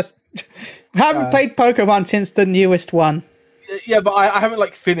 That's I haven't played Pokemon since the newest one. Yeah, but I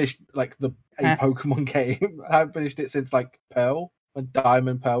haven't finished the Pokemon game. I haven't finished it since Pearl, when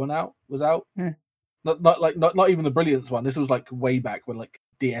Diamond Pearl was out. Yeah. Not even the Brilliance one. This was way back when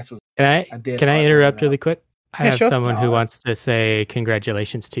DS was. Can I interrupt really quick? I have sure. someone who wants to say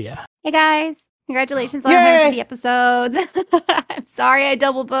congratulations to you. Hey guys, congratulations on 150 episodes. I'm sorry I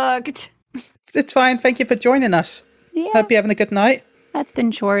double booked. It's fine. Thank you for joining us. Yeah. Hope you're having a good night. That's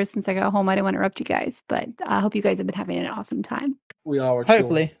been chores since I got home. I didn't want to interrupt you guys, but I hope you guys have been having an awesome time. We are.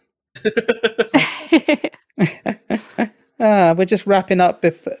 Hopefully. We're just wrapping up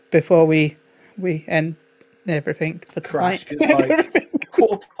before we end everything for tonight. It's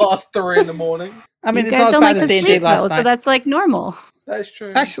 3:15 in the morning. I mean, you it's guys not as don't bad as D&D sleep, last though, night. so that's normal. That is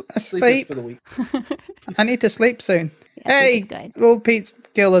true. I sleep. for the week. I need to sleep soon. Yeah, Hey, good. well, Pete's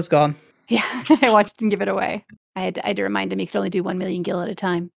Gill is gone. Yeah, I watched him give it away. I had to remind him he could only do 1 million gil at a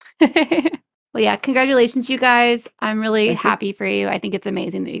time. Well, yeah, congratulations, you guys. I'm really happy for you. I think it's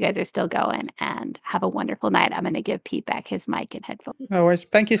amazing that you guys are still going, and have a wonderful night. I'm going to give Pete back his mic and headphones. No worries.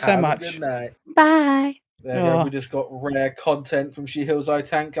 Thank you so Have much. A good night. Bye. There you go. We just got rare content from She Hills I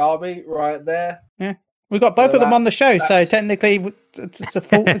Tank Garvey right there. Yeah, we got both of them on the show, so technically it's a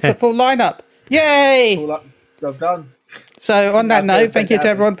full lineup. Yay! Well done. So on that note, thank you to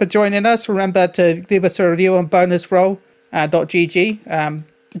everyone for joining us. Remember to leave us a review on bonusroll.gg.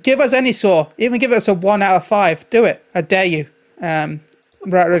 Give us any score, even give us a 1 out of 5. Do it. I dare you. Write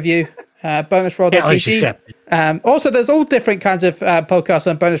a review. Bonusroll.gg. Also, there's all different kinds of podcasts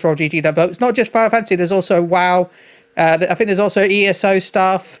on bonusroll.gg. But it's not just Final Fantasy. There's also WoW. I think there's also ESO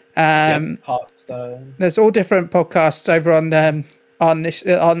stuff. Hearthstone. There's all different podcasts over on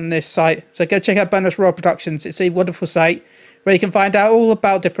this site. So go check out Bonus Roll Productions. It's a wonderful site where you can find out all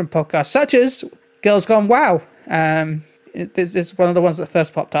about different podcasts, such as Girls Gone WoW. This is one of the ones that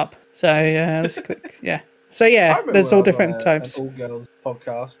first popped up. So let's click. Yeah. So yeah, there's all different types. An all girls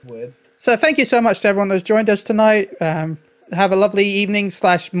podcast with. So thank you so much to everyone who's joined us tonight. Have a lovely evening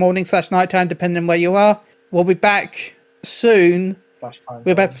 / morning / nighttime, depending on where you are. We'll be back soon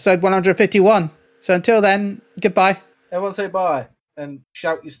with episode 151. So until then, goodbye. Everyone say bye and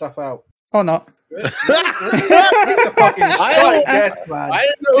shout your stuff out. Or not. These are fucking shite guests, man.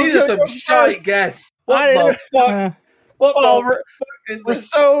 These are some shite guests. What the fuck?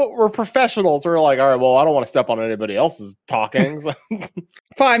 We're professionals. We're like, all right, well, I don't want to step on anybody else's talking.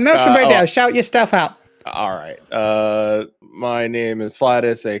 Fine, Motion Radio, shout your stuff out. All right. My name is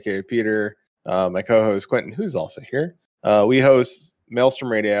Flatus, aka Peter. My co-host Quentin, who's also here. We host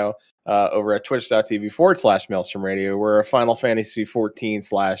Maelstrom Radio. over at twitch.tv/Maelstrom Radio. We're a Final Fantasy 14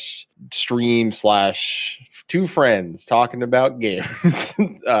 /stream/ two friends talking about games.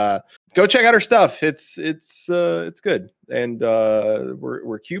 Go check out our stuff. It's good, and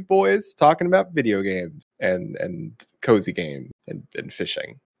we're cute boys talking about video games and cozy game and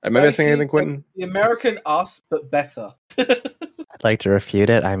fishing. Am I missing anything, Quentin? The American us, but better. I'd like to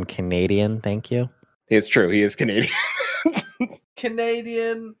refute it. I'm Canadian. Thank you. It's true. He is Canadian.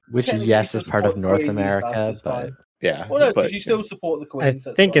 Canadian, which yes is part of North America, but yeah. Well, no, because you still support the I Queens.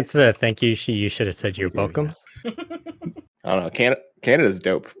 think instead of thank you, you should have said you're welcome. Yes. I don't know. Canada's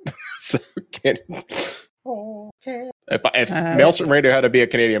dope. So Canada. If Maelstrom Radio had to be a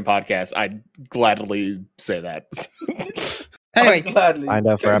Canadian podcast, I'd gladly say that. Anyway, find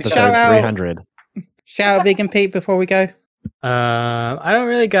out for episode Shout out. 300. shout out Vegan Pete before we go. I don't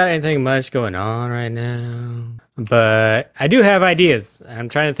really got anything much going on right now, but I do have ideas. I'm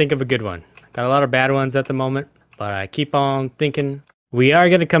trying to think of a good one. Got a lot of bad ones at the moment, but I keep on thinking. We are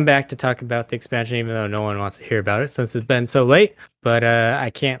going to come back to talk about the expansion, even though no one wants to hear about it since it's been so late. But I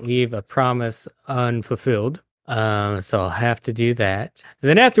can't leave a promise unfulfilled. So I'll have to do that. And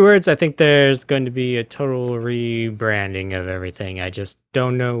then afterwards, I think there's going to be a total rebranding of everything. I just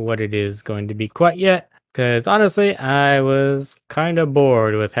don't know what it is going to be quite yet. Because honestly, I was kind of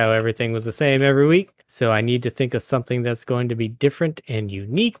bored with how everything was the same every week. So I need to think of something that's going to be different and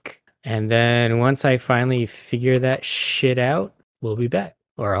unique. And then once I finally figure that shit out, we'll be back.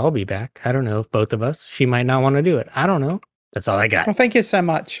 Or I'll be back. I don't know if both of us. She might not want to do it. I don't know. That's all I got. Well, thank you so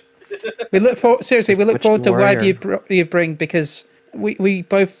much. We look forward to whatever you bring, because we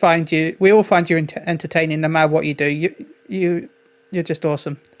both find you. We all find you entertaining no matter what you do. You're just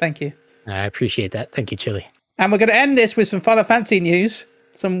awesome. Thank you. I appreciate that. Thank you, Chili. And we're going to end this with some Final Fantasy news.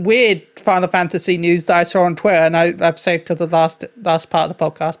 Some weird Final Fantasy news that I saw on Twitter, and I've saved to the last part of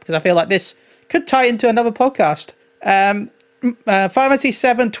the podcast because I feel like this could tie into another podcast. Final Fantasy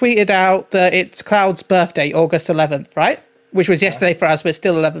VII tweeted out that it's Cloud's birthday, August 11th, right? Which was yesterday for us, but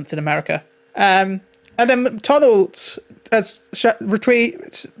still 11th in America. And then McDonald's has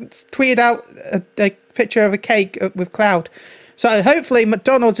tweeted out a picture of a cake with Cloud. So hopefully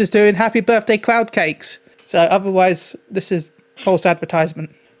McDonald's is doing happy birthday Cloud cakes. So otherwise, this is false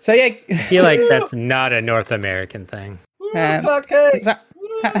advertisement. So yeah. I feel like that's not a North American thing. Happy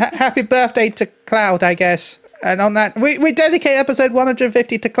birthday to Cloud, I guess. And on that, we dedicate episode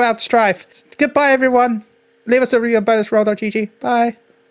 150 to Cloud Strife. Goodbye, everyone. Leave us a review on bonusroll.gg. Bye.